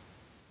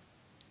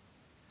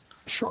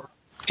 Sure.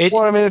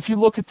 Well, I mean, if you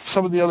look at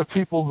some of the other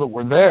people that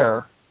were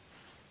there,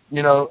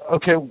 you know,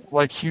 okay,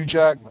 like Hugh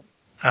Jackman.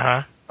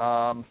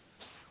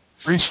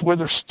 Reese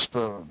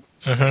Witherspoon,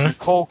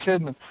 Nicole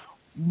Kidman.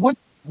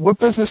 What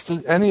business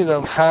do any of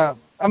them have?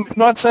 I'm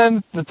not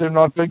saying that they're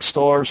not big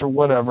stars or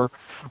whatever,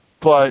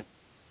 but,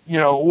 you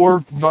know,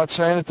 or not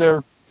saying that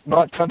they're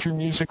not country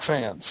music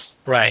fans.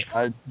 Right.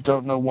 I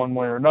don't know one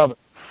way or another.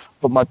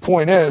 But my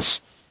point is,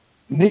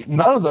 none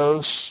of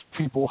those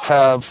people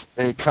have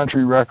a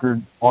country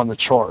record on the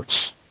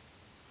charts.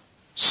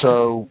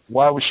 So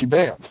why was she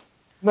banned?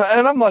 No,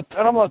 and I'm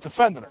not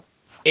defending her.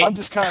 I'm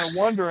just kind of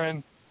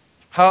wondering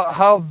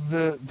how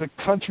the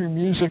country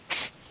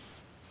music,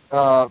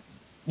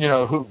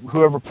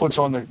 whoever puts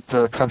on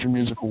the country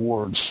music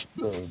awards,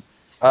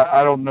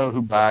 I don't know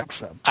who backs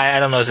them. I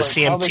don't know. Is it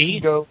Like how they CMT?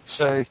 can go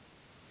say,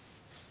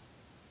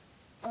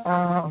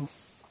 I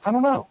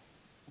don't know.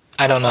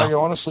 I don't know. I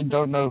honestly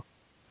don't know.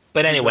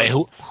 But anyway,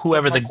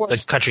 whoever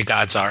the country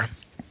gods are.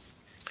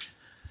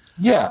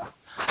 Yeah,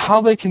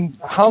 how they can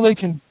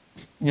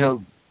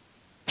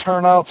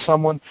turn out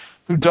someone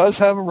who does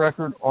have a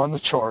record on the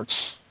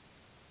charts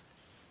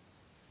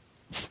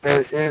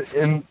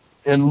in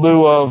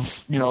lieu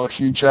of a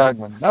Hugh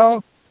Jackman.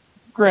 Now,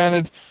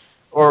 granted,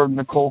 or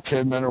Nicole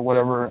Kidman or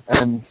whatever,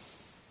 and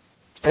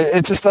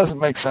it just doesn't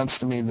make sense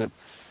to me that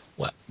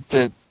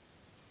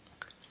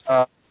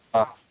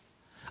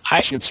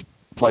she gets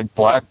like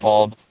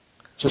blackballed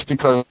just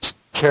because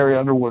Carrie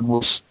Underwood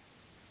was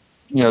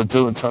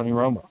doing Tony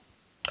Romo.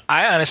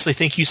 I honestly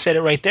think you said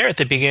it right there at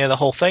the beginning of the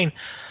whole thing.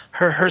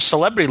 Her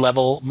celebrity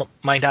level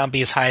might not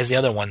be as high as the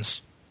other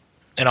ones,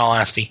 in all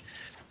honesty.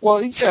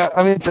 Well, yeah,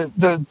 I mean,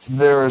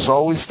 there is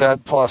always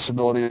that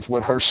possibility of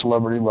what her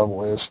celebrity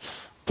level is.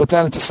 But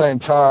then at the same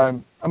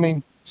time, I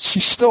mean, she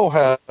still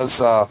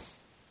has, I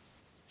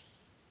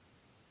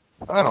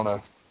don't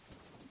know.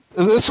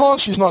 As long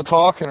as she's not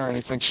talking or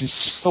anything, she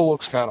still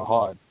looks kind of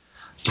hot.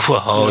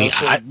 Whoa,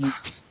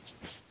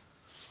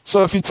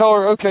 so if you tell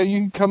her, okay, you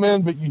can come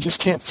in, but you just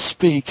can't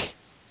speak,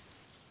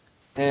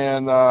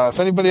 and if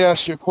anybody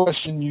asks you a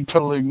question, you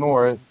totally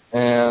ignore it,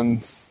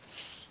 and,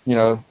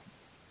 you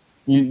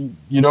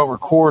don't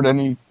record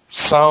any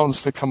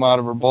sounds that come out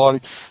of her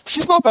body,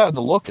 she's not bad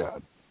to look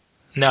at.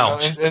 No.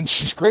 And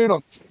she's great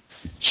on...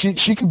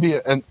 She could be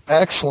an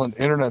excellent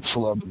internet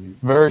celebrity,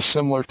 very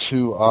similar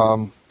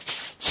to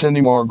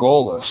Cindy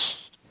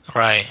Margolis.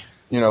 Right.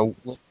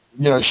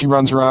 She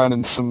runs around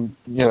and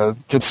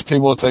gets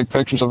people to take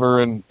pictures of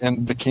her in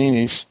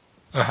bikinis.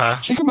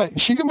 Uh-huh. She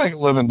can make a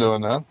living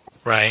doing that.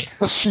 Right.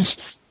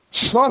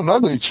 She's not an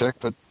ugly chick,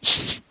 but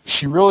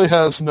she really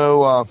has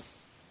no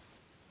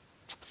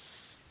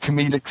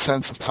comedic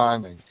sense of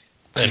timing.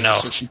 No.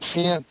 So she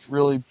can't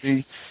really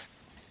be,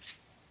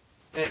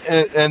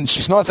 and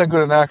she's not that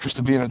good an actress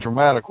to be in a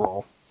dramatic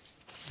role.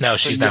 No,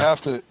 she's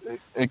not.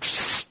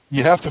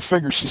 You have to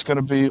figure she's going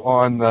to be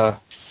on the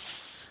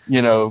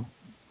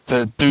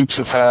Dukes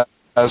of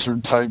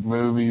Hazzard type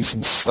movies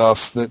and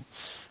stuff that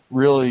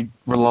really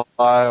rely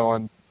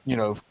on,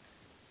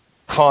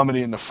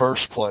 comedy in the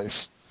first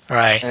place.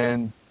 Right.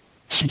 And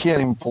she can't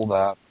even pull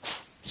that.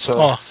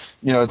 So,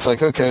 it's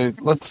like, okay,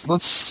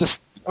 let's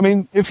just, I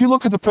mean, if you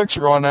look at the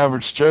picture on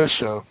Average Joe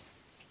Show,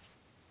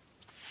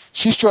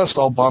 she's dressed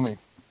all bummy.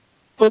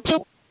 But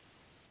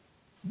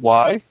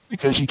why?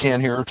 Because you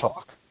can't hear her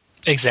talk.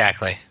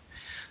 Exactly.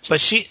 But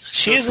she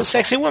is a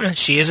sexy woman.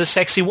 She is a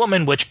sexy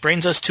woman, which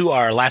brings us to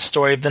our last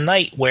story of the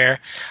night, where,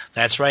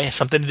 that's right,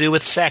 something to do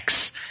with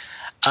sex.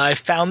 I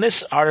found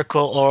this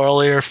article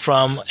earlier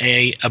from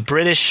a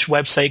British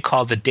website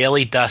called the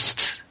Daily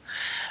Dust,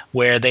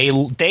 where they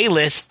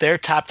list their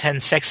top 10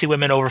 sexy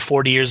women over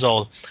 40 years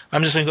old.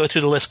 I'm just going to go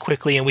through the list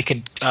quickly, and we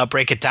can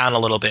break it down a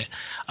little bit.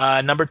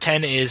 Number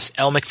 10 is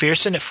Elle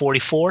Macpherson at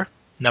 44.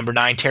 Number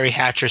 9, Terry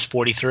Hatcher's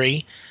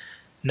 43.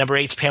 Number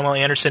 8 is Pamela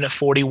Anderson at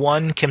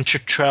 41. Kim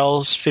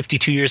Cattrall's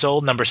 52 years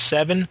old. Number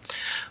 7,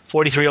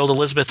 43-year-old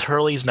Elizabeth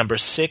Hurley's number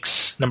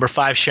 6. Number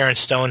 5, Sharon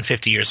Stone,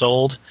 50 years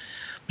old.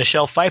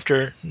 Michelle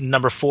Pfeiffer,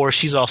 number 4,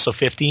 she's also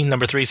 50.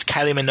 Number 3 is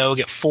Kylie Minogue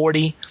at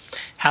 40.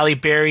 Halle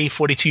Berry,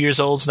 42 years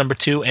old, is number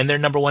 2. And their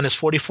number 1 is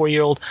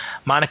 44-year-old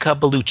Monica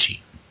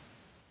Bellucci.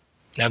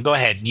 Now go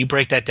ahead. You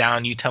break that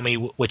down. You tell me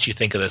what you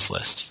think of this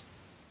list.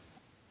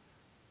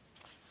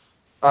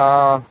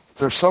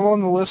 There's some on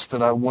the list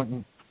that I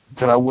wouldn't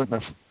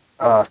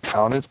have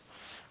counted.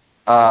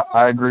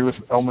 I agree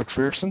with Elle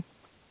Macpherson.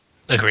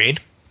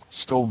 Agreed.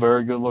 Still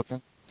very good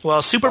looking.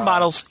 Well,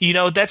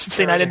 supermodels, that's the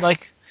thing I didn't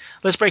like.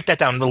 Let's break that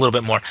down a little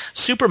bit more.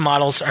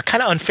 Supermodels are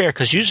kind of unfair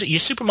because usually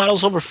your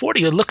supermodels over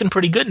 40 are looking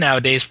pretty good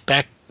nowadays,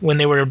 back when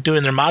they were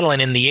doing their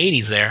modeling in the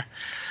 80s there.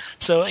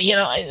 So,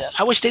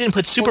 I wish they didn't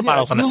put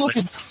supermodels on this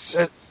list.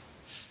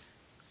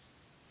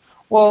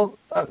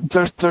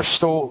 They're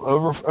still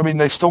over. I mean,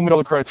 they still meet all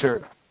the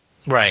criteria.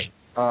 Right.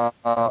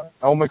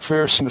 Elle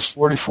Macpherson is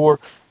 44.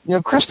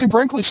 Christy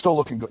Brinkley's still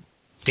looking good.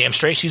 Damn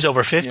straight, she's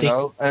over 50.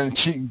 And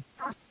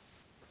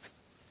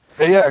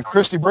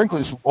Christy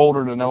Brinkley's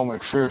older than Elle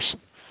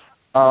Macpherson.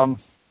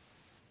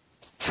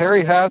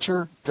 Terry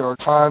Hatcher, there are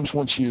times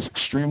when she is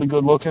extremely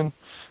good looking,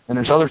 and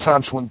there's other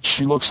times when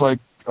she looks like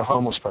a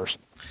homeless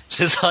person. It's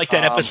just like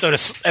that episode of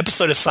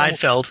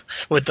Seinfeld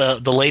with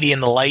the lady in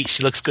the light.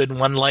 She looks good in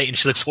one light and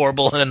she looks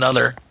horrible in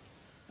another.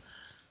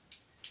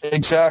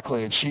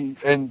 Exactly,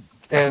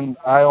 and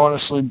I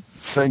honestly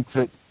think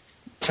that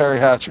Terry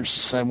Hatcher's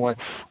the same way.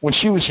 When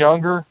she was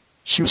younger,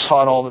 she was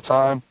hot all the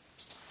time,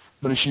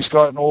 but as she's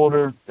gotten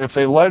older, if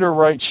they light her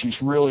right,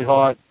 she's really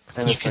hot,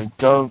 and if they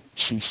don't,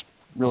 she's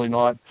really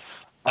not.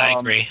 I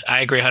agree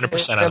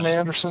 100% on Pam that.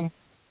 Anderson.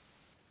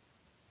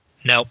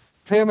 Nope.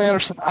 Pam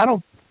Anderson, I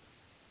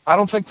I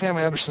don't think Pam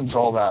Anderson's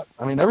all that.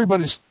 I mean,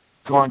 everybody's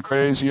gone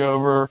crazy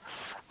over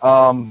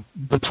her.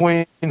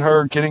 Between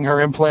her getting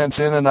her implants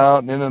in and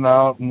out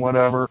and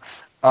whatever,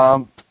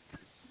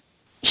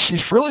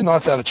 she's really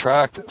not that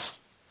attractive.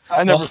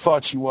 I never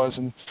thought she was.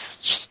 And,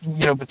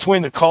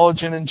 between the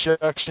collagen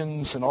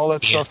injections and all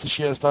that stuff that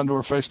she has done to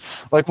her face,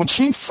 like when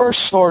she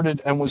first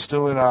started and was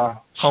doing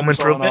Home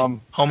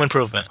Improvement.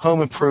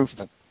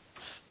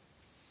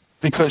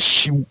 Because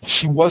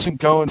she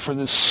wasn't going for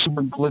this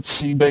super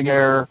glitzy, big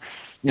hair,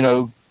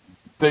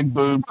 big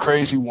boob,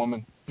 crazy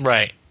woman.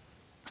 Right.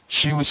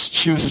 She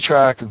was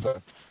attractive,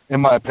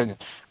 in my opinion.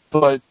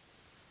 But,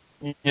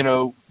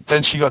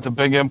 then she got the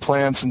big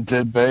implants and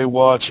did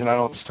Baywatch, and I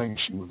don't think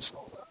she was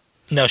all that.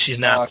 No, she's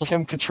not.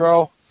 Kim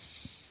Cattrall,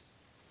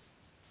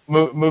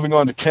 moving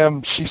on to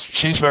Kim,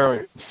 she's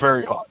very,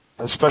 very hot,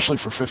 especially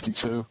for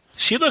 52.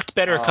 She looked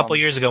better a couple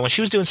years ago. When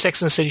she was doing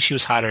Sex and the City, she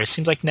was hotter. It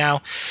seems like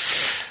now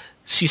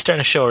she's starting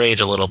to show her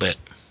age a little bit.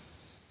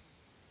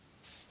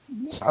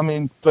 I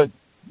mean, but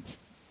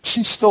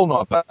she's still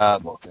not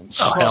bad looking. She's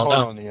not hell hard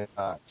no. on the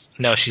eyes.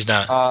 No, she's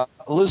not.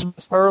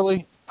 Elizabeth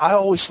Hurley, I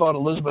always thought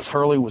Elizabeth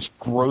Hurley was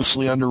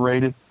grossly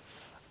underrated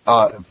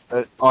on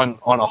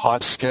a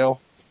hot scale.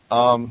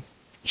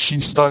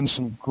 She's done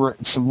some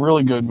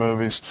really good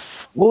movies.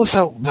 What was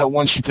that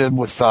one she did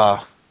with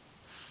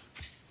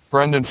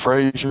Brendan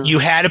Fraser? You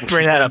had to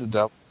bring that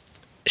up.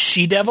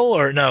 She-Devil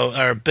or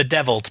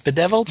Bedeviled?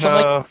 Bedeviled?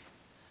 No,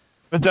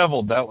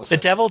 Bedeviled. That was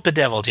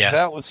Bedeviled. Yeah.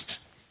 That was.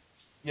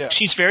 Yeah,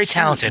 she's very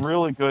talented. She's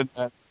really good.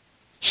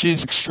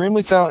 She's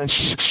extremely talented, and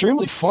she's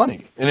extremely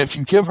funny. And if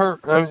you give her,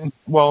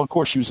 of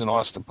course, she was in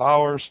Austin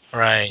Powers.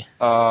 Right.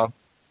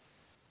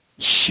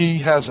 She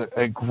has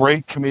a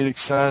great comedic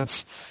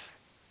sense,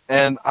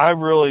 and I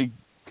really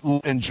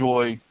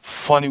enjoy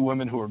funny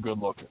women who are good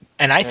looking.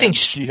 And I think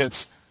she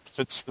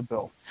fits the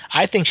bill.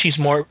 I think she's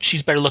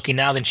better looking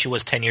now than she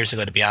was 10 years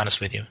ago, to be honest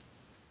with you.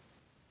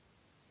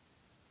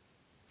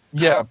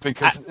 Yeah,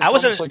 because it's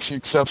almost like she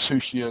accepts who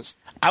she is.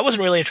 I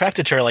wasn't really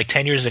attracted to her like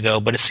 10 years ago,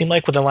 but it seemed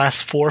like within the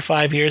last 4 or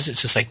 5 years,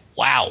 it's just like,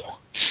 wow. All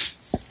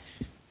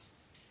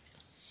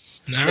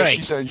right.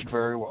 She's aged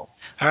very well.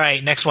 All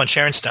right, next one,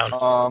 Sharon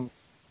Stone.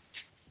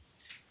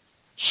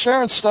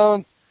 Sharon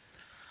Stone,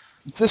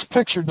 this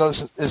picture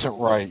isn't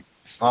right.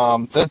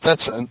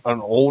 That's an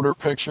older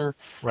picture.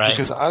 Right.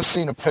 Because I've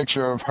seen a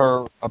picture of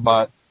her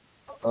about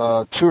 2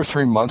 or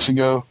 3 months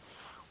ago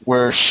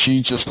where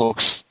she just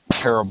looks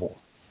terrible.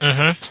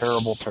 Mm-hmm.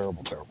 Terrible.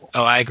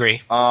 Oh, I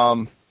agree.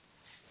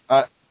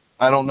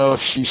 I don't know if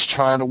she's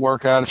trying to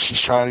work out, if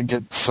she's trying to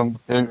get some,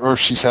 or if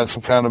she's had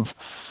some kind of,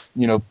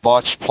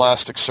 botched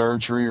plastic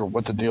surgery or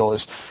what the deal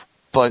is,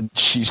 but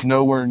she's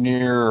nowhere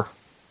near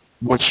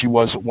what she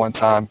was at one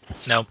time.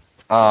 No.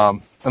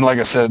 And like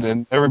I said,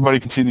 and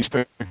everybody can see these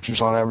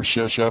pictures on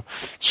Average Show.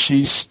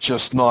 She's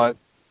just not,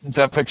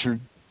 that picture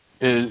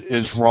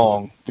is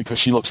wrong because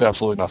she looks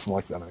absolutely nothing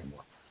like that anymore.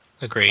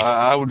 Agreed.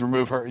 I would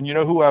remove her. And you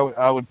know who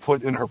I would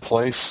put in her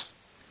place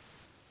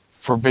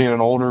for being an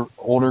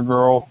older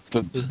girl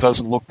that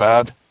doesn't look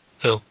bad?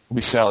 Who? Would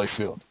be Sally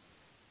Field.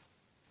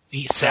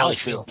 Sally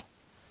Field.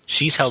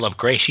 She's held up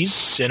great.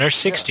 She's in her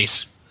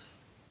 60s.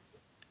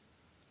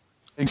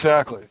 Yeah.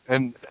 Exactly.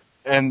 And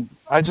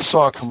I just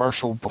saw a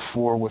commercial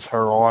before with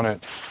her on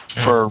it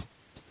for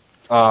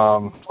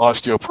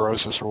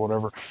osteoporosis or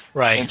whatever.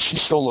 Right. And she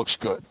still looks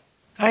good.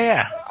 Oh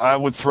yeah.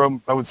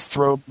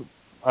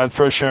 I'd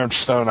throw Sharon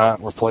Stone out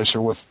and replace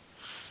her with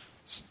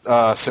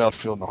Sally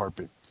Field in a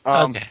heartbeat.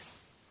 Okay.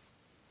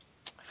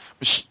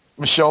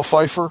 Michelle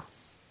Pfeiffer.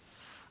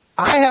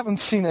 I haven't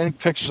seen any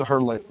pictures of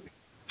her lately.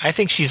 I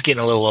think she's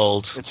getting a little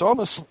old. It's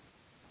almost.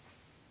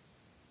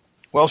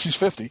 Well, she's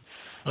 50.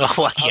 Oh,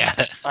 well, yeah.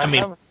 I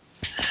mean, go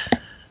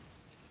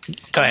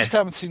ahead. I just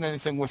haven't seen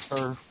anything with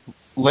her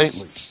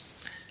lately.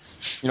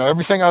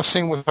 Everything I've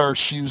seen with her,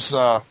 she's.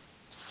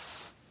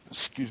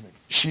 Excuse me.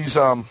 She's.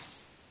 The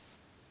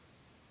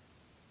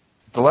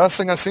last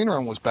thing I seen her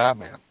in was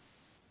Batman.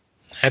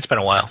 It's been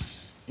a while.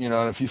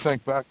 And if you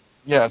think back,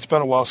 yeah, it's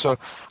been a while. So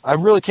I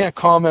really can't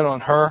comment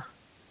on her.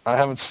 I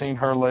haven't seen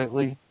her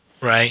lately.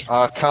 Right.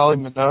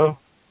 Kylie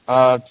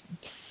Minogue.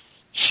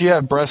 She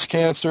had breast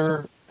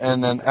cancer,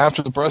 and then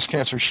after the breast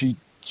cancer,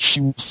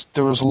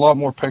 there was a lot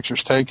more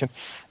pictures taken,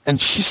 and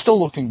she's still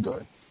looking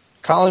good.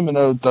 Kylie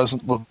Minogue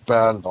doesn't look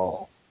bad at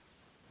all.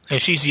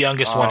 And she's the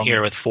youngest one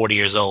here with 40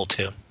 years old,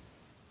 too.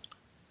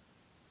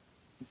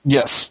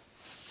 Yes.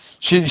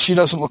 She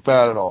doesn't look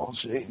bad at all.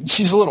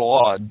 She's a little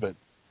odd, but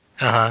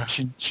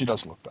she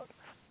doesn't look bad.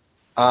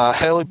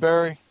 Halle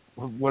Berry,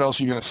 what else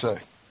are you going to say?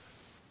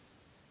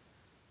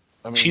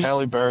 I mean,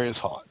 Halle Berry is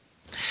hot.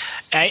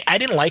 I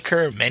didn't like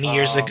her many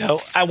years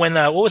ago. When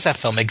what was that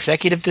film?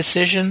 Executive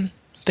Decision,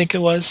 I think it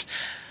was.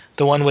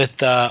 The one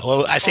with,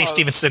 I say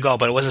Steven Seagal,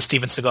 but it wasn't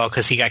Steven Seagal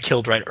because he got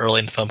killed right early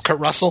in the film. Kurt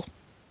Russell?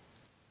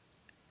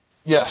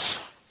 Yes.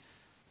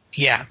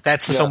 Yeah,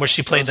 that's the film where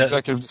she played the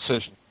Executive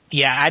Decision.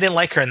 Yeah, I didn't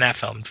like her in that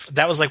film.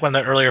 That was like one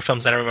of the earlier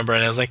films that I remember,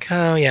 and I was like,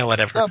 oh, yeah,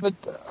 whatever. Yeah, but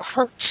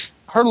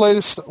her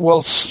latest,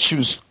 she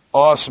was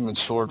awesome in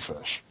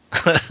Swordfish.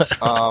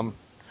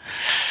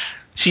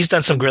 She's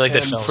done some really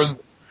good And films.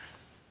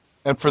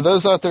 And for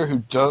those out there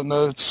who don't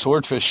know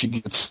Swordfish, she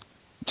gets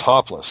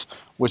topless,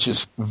 which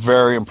is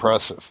very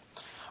impressive.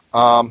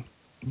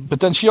 But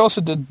then she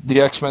also did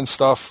the X-Men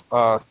stuff,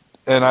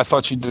 and I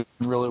thought she did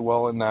really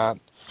well in that.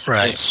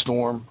 Right. With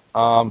Storm.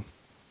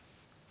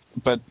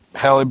 But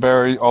Halle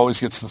Berry always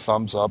gets the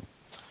thumbs up.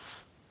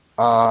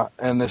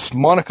 And this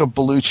Monica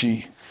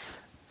Bellucci,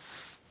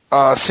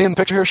 seeing the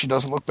picture here, she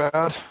doesn't look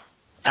bad.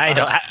 I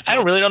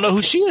don't know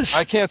who she is.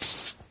 I can't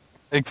say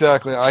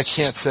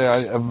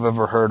I've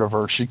ever heard of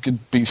her. She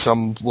could be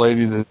some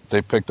lady that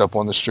they picked up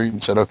on the street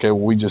and said, okay,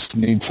 well, we just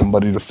need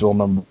somebody to fill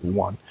number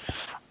one.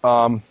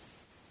 But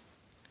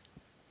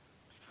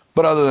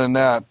other than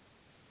that,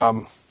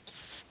 do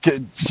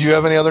you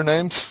have any other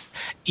names?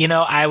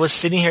 I was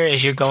sitting here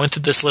as you're going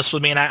through this list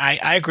with me, and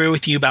I agree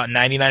with you about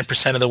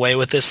 99% of the way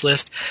with this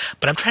list,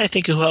 but I'm trying to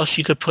think of who else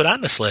you could put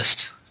on this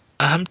list.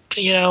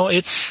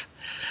 It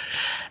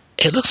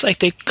looks like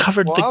they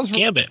covered the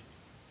gambit.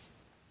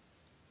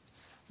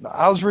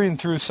 I was reading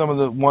through some of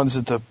the ones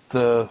at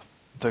the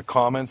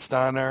comments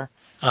down there,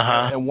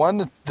 and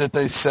one that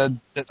they said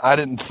that I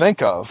didn't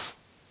think of,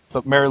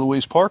 but Mary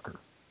Louise Parker.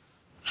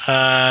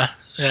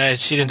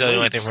 She didn't do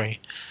anything for me.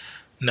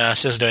 No,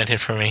 she doesn't do anything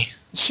for me.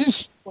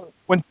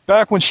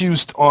 Back when she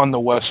was on The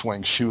West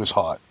Wing, she was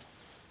hot,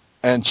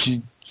 and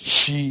she's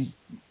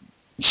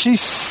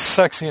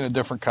sexy in a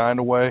different kind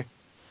of way.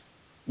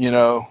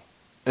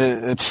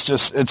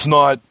 It's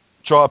not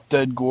drop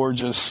dead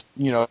gorgeous,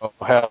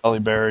 Halle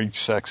Berry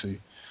sexy.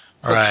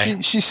 But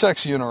right. She's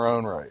sexy in her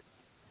own right.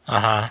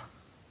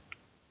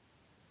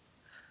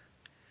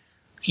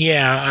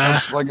 Yeah.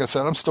 Like I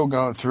said, I'm still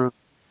going through.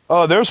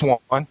 Oh, there's one.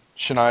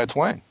 Shania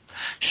Twain.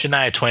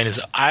 Shania Twain is.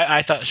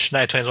 I thought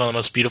Shania Twain is one of the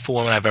most beautiful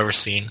women I've ever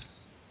seen.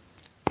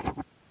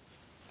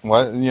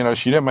 What?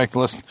 She didn't make the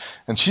list,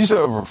 and she's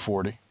over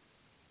 40.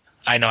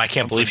 I know. I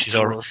can't believe she's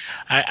over.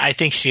 I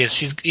think she is.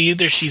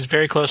 She's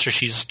very close, or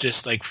she's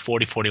just like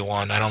 40,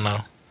 41. I don't know.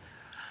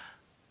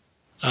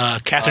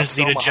 Catherine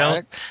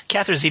Zeta-Jones.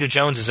 Catherine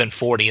Zeta-Jones is in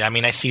 40. I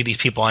mean, I see these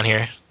people on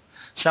here.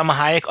 Salma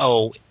Hayek.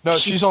 Oh, no,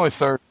 she's only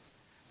 30.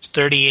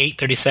 38,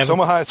 37.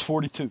 Salma Hayek's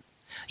 42.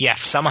 Yeah,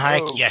 Salma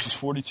Hayek. Yes, she's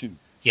 42.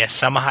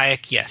 Yes, Salma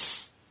Hayek.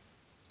 Yes,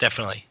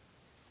 definitely.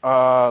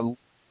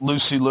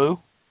 Lucy Liu.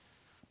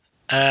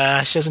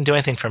 She doesn't do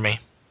anything for me.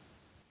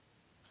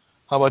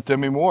 How about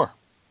Demi Moore?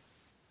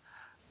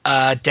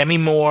 Demi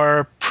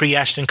Moore,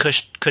 pre-Ashton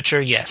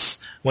Kutcher, yes.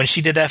 When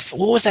she did that,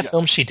 what was that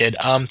film she did?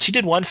 She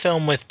did one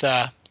film with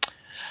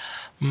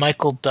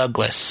Michael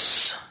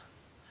Douglas.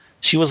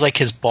 She was like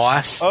his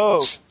boss.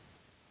 Oh,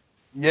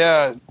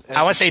 yeah.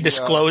 I want to say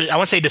Disclosure. I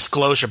want to say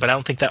Disclosure, but I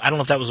don't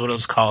know if that was what it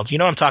was called. You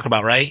know what I'm talking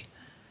about, right?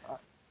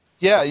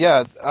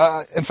 Yeah.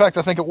 In fact,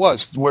 I think it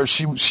was where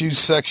she's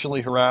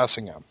sexually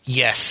harassing him.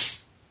 Yes.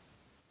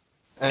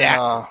 And,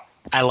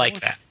 I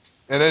like that.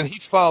 And then he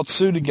filed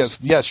suit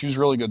against. Yeah, she was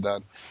really good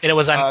then. And it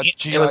was on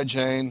G.I.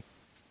 Jane.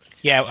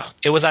 Yeah,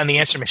 it was on the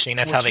Answer Machine.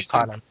 That's how they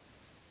caught him.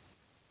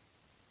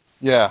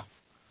 Yeah,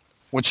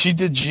 when she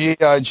did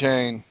G.I.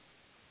 Jane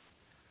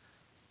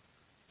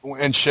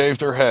and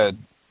shaved her head,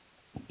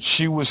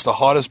 she was the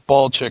hottest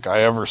bald chick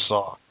I ever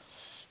saw.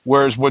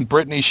 Whereas when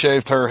Britney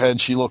shaved her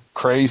head, she looked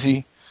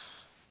crazy.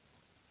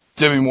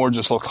 Demi Moore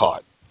just looked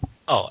hot.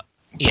 Oh,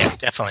 yeah,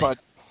 definitely. But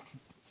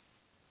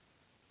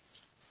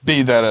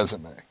be that as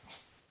it may.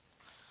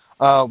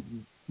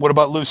 What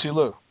about Lucy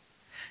Liu?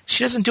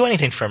 She doesn't do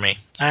anything for me.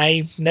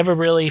 I never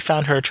really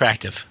found her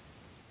attractive.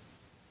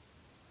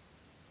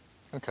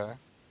 Okay.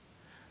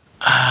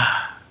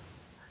 I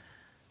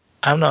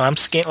don't know. I'm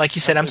scared. Like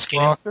you said, I'm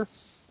scared. Proctor?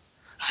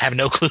 I have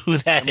no clue who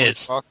that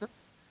is. Proctor?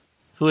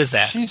 Who is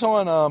that? She's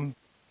on.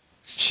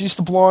 She's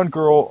the blonde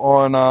girl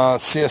on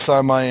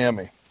CSI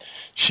Miami.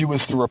 She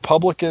was the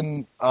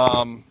Republican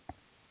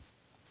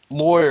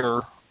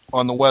lawyer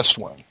on The West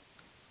Wing.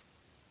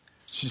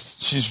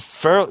 She's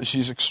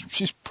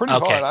pretty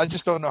hot. I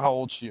just don't know how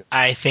old she is.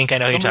 I think I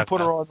know who you're talking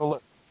about. Her on the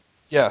list.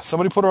 Yeah,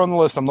 somebody put her on the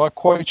list. I'm not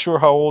quite sure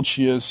how old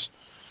she is,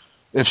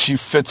 if she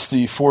fits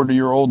the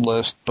 40-year-old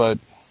list, but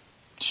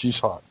she's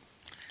hot.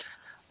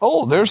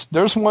 Oh,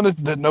 there's one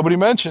that nobody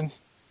mentioned.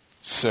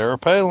 Sarah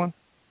Palin.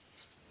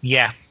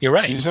 Yeah, you're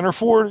right. She's in her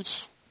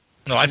 40s.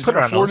 No, I put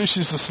her on the list.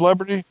 She's a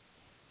celebrity.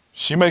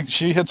 She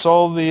hits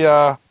all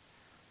the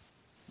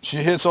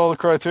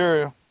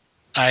criteria.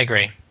 I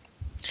agree.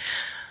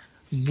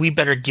 We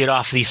better get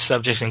off these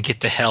subjects and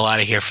get the hell out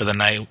of here for the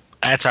night.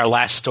 That's our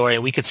last story.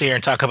 We could sit here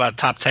and talk about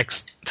top 10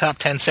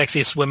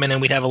 sexiest women, and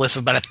we'd have a list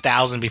of about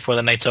 1,000 before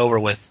the night's over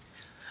with.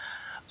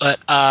 But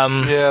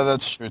yeah,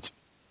 that's true.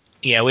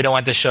 Yeah, we don't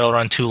want this show to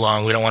run too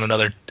long. We don't want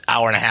another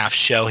hour and a half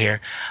show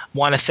here.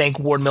 Want to thank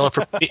Ward Miller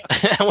for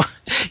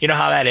you know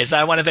how that is.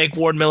 I want to thank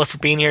Ward Miller for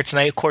being here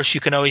tonight. Of course,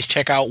 you can always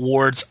check out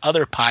Ward's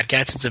other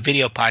podcast. It's a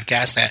video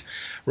podcast at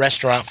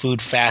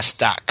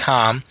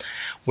restaurantfoodfast.com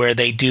where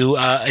they do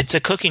it's a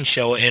cooking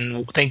show,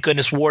 and thank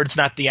goodness Ward's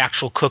not the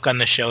actual cook on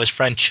the show. His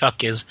friend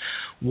Chuck is.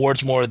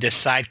 Ward's more of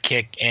this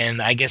sidekick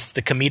and I guess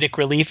the comedic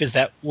relief. Is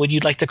that what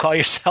you'd like to call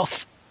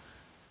yourself?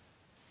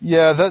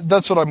 Yeah,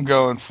 that's what I'm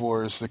going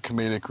for, is the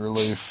comedic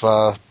relief.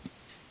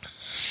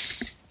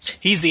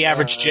 He's the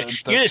average Joe.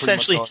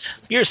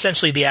 You're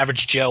essentially the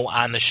average Joe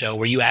on the show,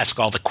 where you ask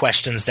all the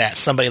questions that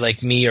somebody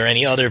like me or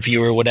any other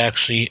viewer would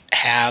actually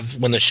have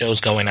when the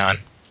show's going on.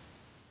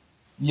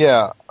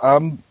 Yeah,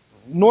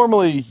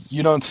 normally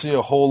you don't see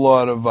a whole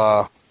lot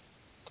of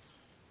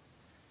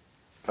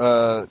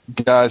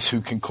guys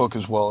who can cook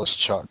as well as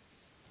Chuck.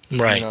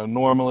 Right.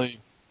 Normally,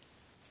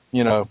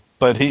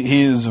 but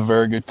he is a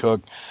very good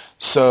cook.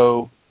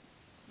 So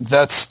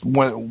that's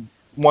one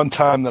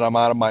time that I'm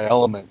out of my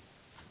element,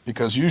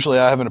 because usually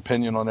I have an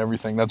opinion on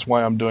everything. That's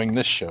why I'm doing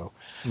this show.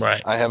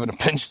 Right. I have an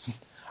opinion.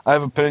 I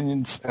have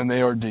opinions, and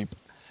they are deep.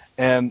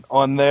 And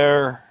on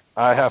there,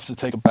 I have to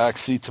take a back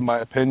seat to my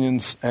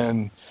opinions,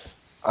 and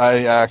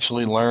I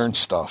actually learn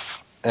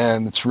stuff.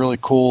 And it's really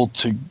cool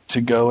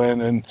to go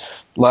in. And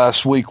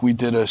last week we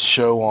did a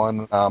show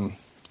on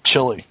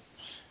chili,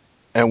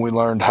 and we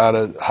learned how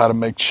to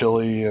make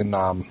chili and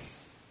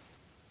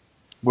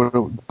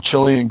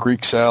chili and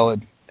Greek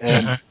salad.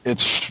 And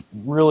it's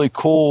really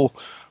cool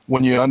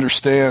when you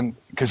understand,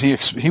 because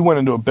he went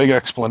into a big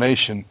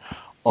explanation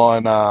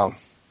on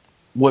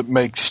what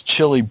makes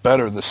chili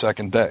better the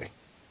second day.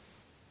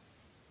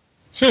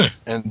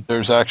 And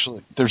there's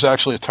actually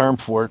a term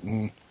for it,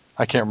 and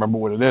I can't remember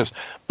what it is.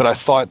 But I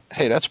thought,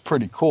 hey, that's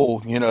pretty cool,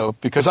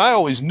 because I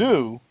always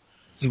knew,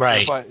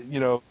 right?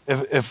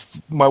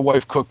 If my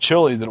wife cooked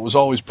chili, that it was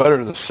always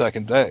better the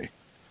second day.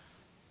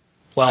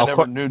 Well, I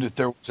never knew that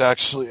there was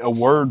actually a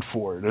word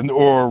for it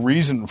or a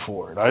reason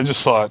for it. I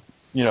just thought,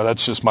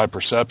 that's just my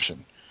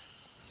perception.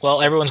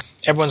 Well, everyone's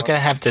going to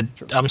have to.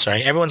 I'm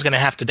sorry. Everyone's going to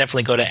have to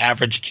definitely go to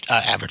everyone's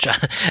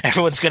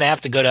going to have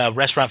to go to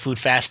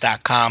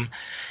restaurantfoodfast.com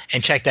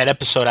and check that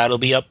episode out. It'll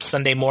be up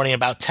Sunday morning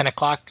about 10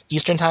 o'clock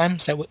Eastern time.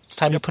 Is that what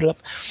time you put it up?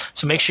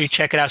 So make sure you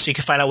check it out so you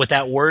can find out what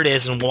that word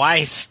is and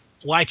why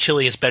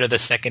chili is better the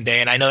second day.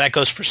 And I know that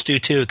goes for stew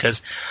too,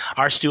 because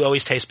our stew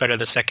always tastes better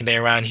the second day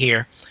around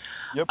here.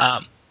 Yep.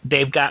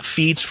 They've got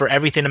feeds for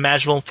everything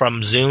imaginable,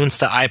 from Zunes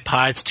to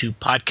iPods to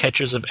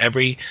podcatchers of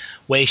every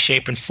way,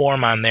 shape, and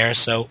form on there.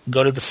 So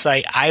go to the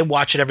site. I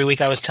watch it every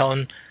week. I was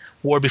telling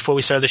Ward before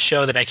we started the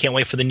show that I can't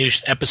wait for the new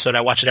episode.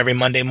 I watch it every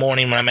Monday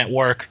morning when I'm at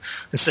work.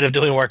 Instead of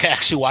doing work, I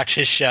actually watch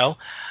his show.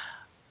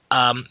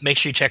 Make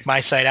sure you check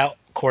my site out,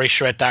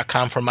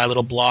 CoreyCharette.com, for my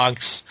little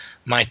blogs,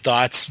 my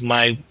thoughts,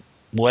 my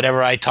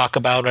whatever I talk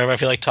about, whatever I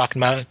feel like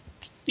talking about. I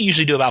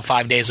usually do about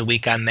 5 days a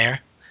week on there.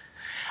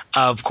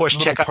 Of course,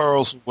 check out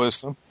pearls of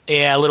wisdom.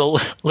 Yeah, little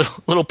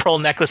pearl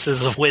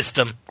necklaces of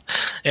wisdom,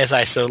 as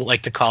I so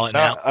like to call it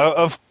now.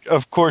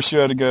 Of course, you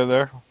had to go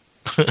there.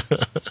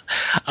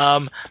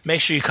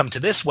 Make sure you come to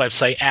this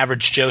website,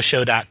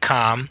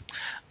 averagejoeshow.com.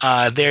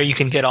 There you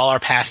can get all our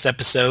past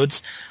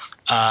episodes,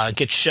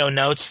 get show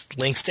notes,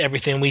 links to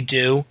everything we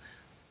do.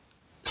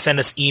 Send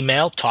us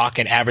email,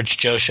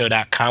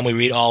 talk@averagejoeshow.com. We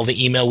read all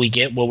the email we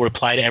get. We'll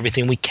reply to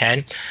everything we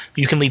can.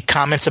 You can leave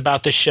comments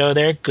about the show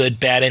there, good,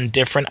 bad, and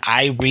different.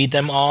 I read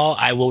them all.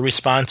 I will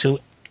respond to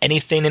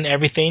anything and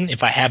everything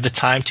if I have the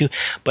time to,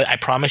 but I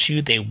promise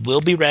you they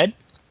will be read.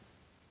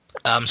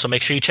 So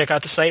make sure you check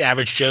out the site,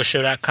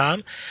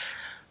 averagejoeshow.com.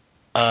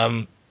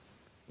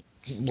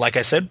 Like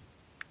I said,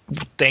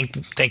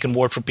 thanking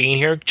Ward for being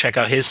here. Check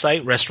out his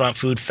site,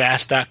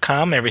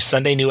 restaurantfoodfast.com. Every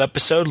Sunday, new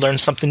episode. Learn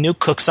something new,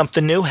 cook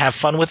something new, have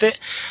fun with it.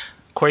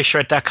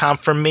 CoreyCharette.com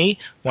from me.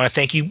 I want to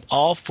thank you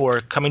all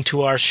for coming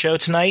to our show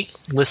tonight,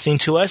 listening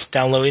to us,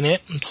 downloading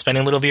it,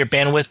 spending a little of your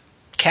bandwidth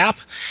cap.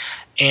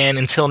 And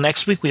until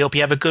next week, we hope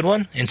you have a good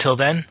one. Until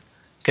then,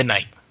 good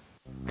night.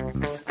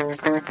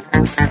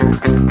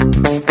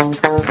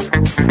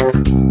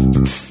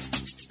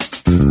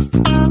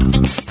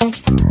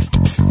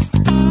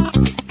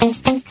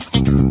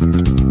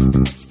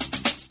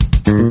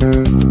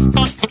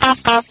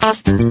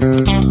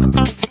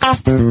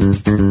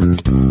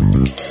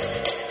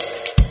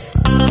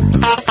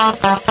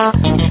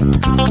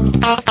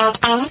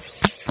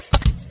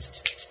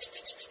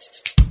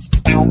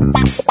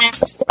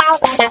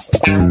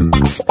 Wow.